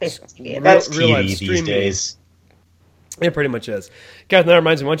streaming. Yeah, it's Facebook TV. That's TV these days. It pretty much is. Catherine, that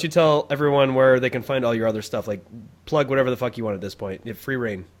reminds me, why don't you tell everyone where they can find all your other stuff? Like, plug whatever the fuck you want at this point. You have free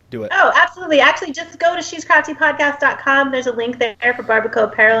reign. Do it. Oh, absolutely. Actually, just go to shescraftypodcast.com. There's a link there for Barbacoa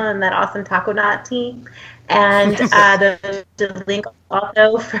Apparel and that awesome Taco Knot tee. And the link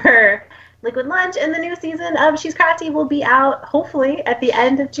also for Liquid Lunch, and the new season of She's Crafty will be out, hopefully, at the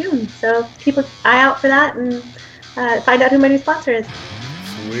end of June. So keep an eye out for that and find out who my new sponsor is.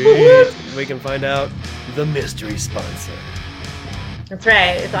 Sweet. We can find out the mystery sponsor. That's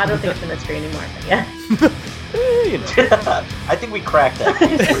right. So I don't think it's a mystery anymore, but yeah. You know. I think we cracked that.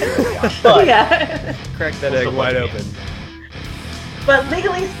 But Yeah. Crack that egg wide open. But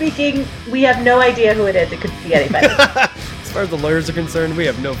legally speaking, we have no idea who it is. It could be anybody. As far as the lawyers are concerned, we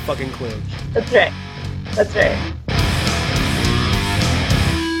have no fucking clue. That's right. That's right.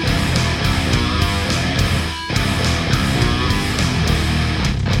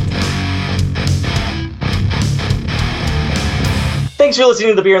 Thanks for listening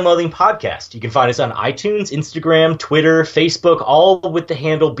to the Beer and Loathing podcast. You can find us on iTunes, Instagram, Twitter, Facebook, all with the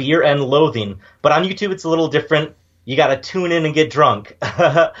handle Beer and Loathing. But on YouTube, it's a little different. You got to tune in and get drunk.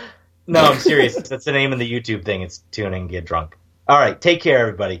 No, I'm serious. That's the name of the YouTube thing. It's tune in and get drunk. All right. Take care,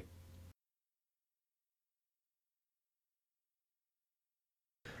 everybody.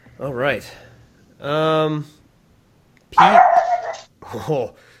 All right. Pete.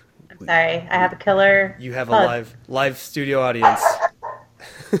 Oh, I'm sorry. I have a killer. you have a live studio audience.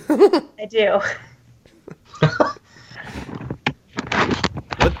 I do.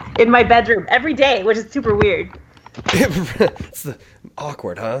 In my bedroom every day, which is super weird. It's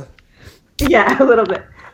awkward, huh? Yeah, a little bit.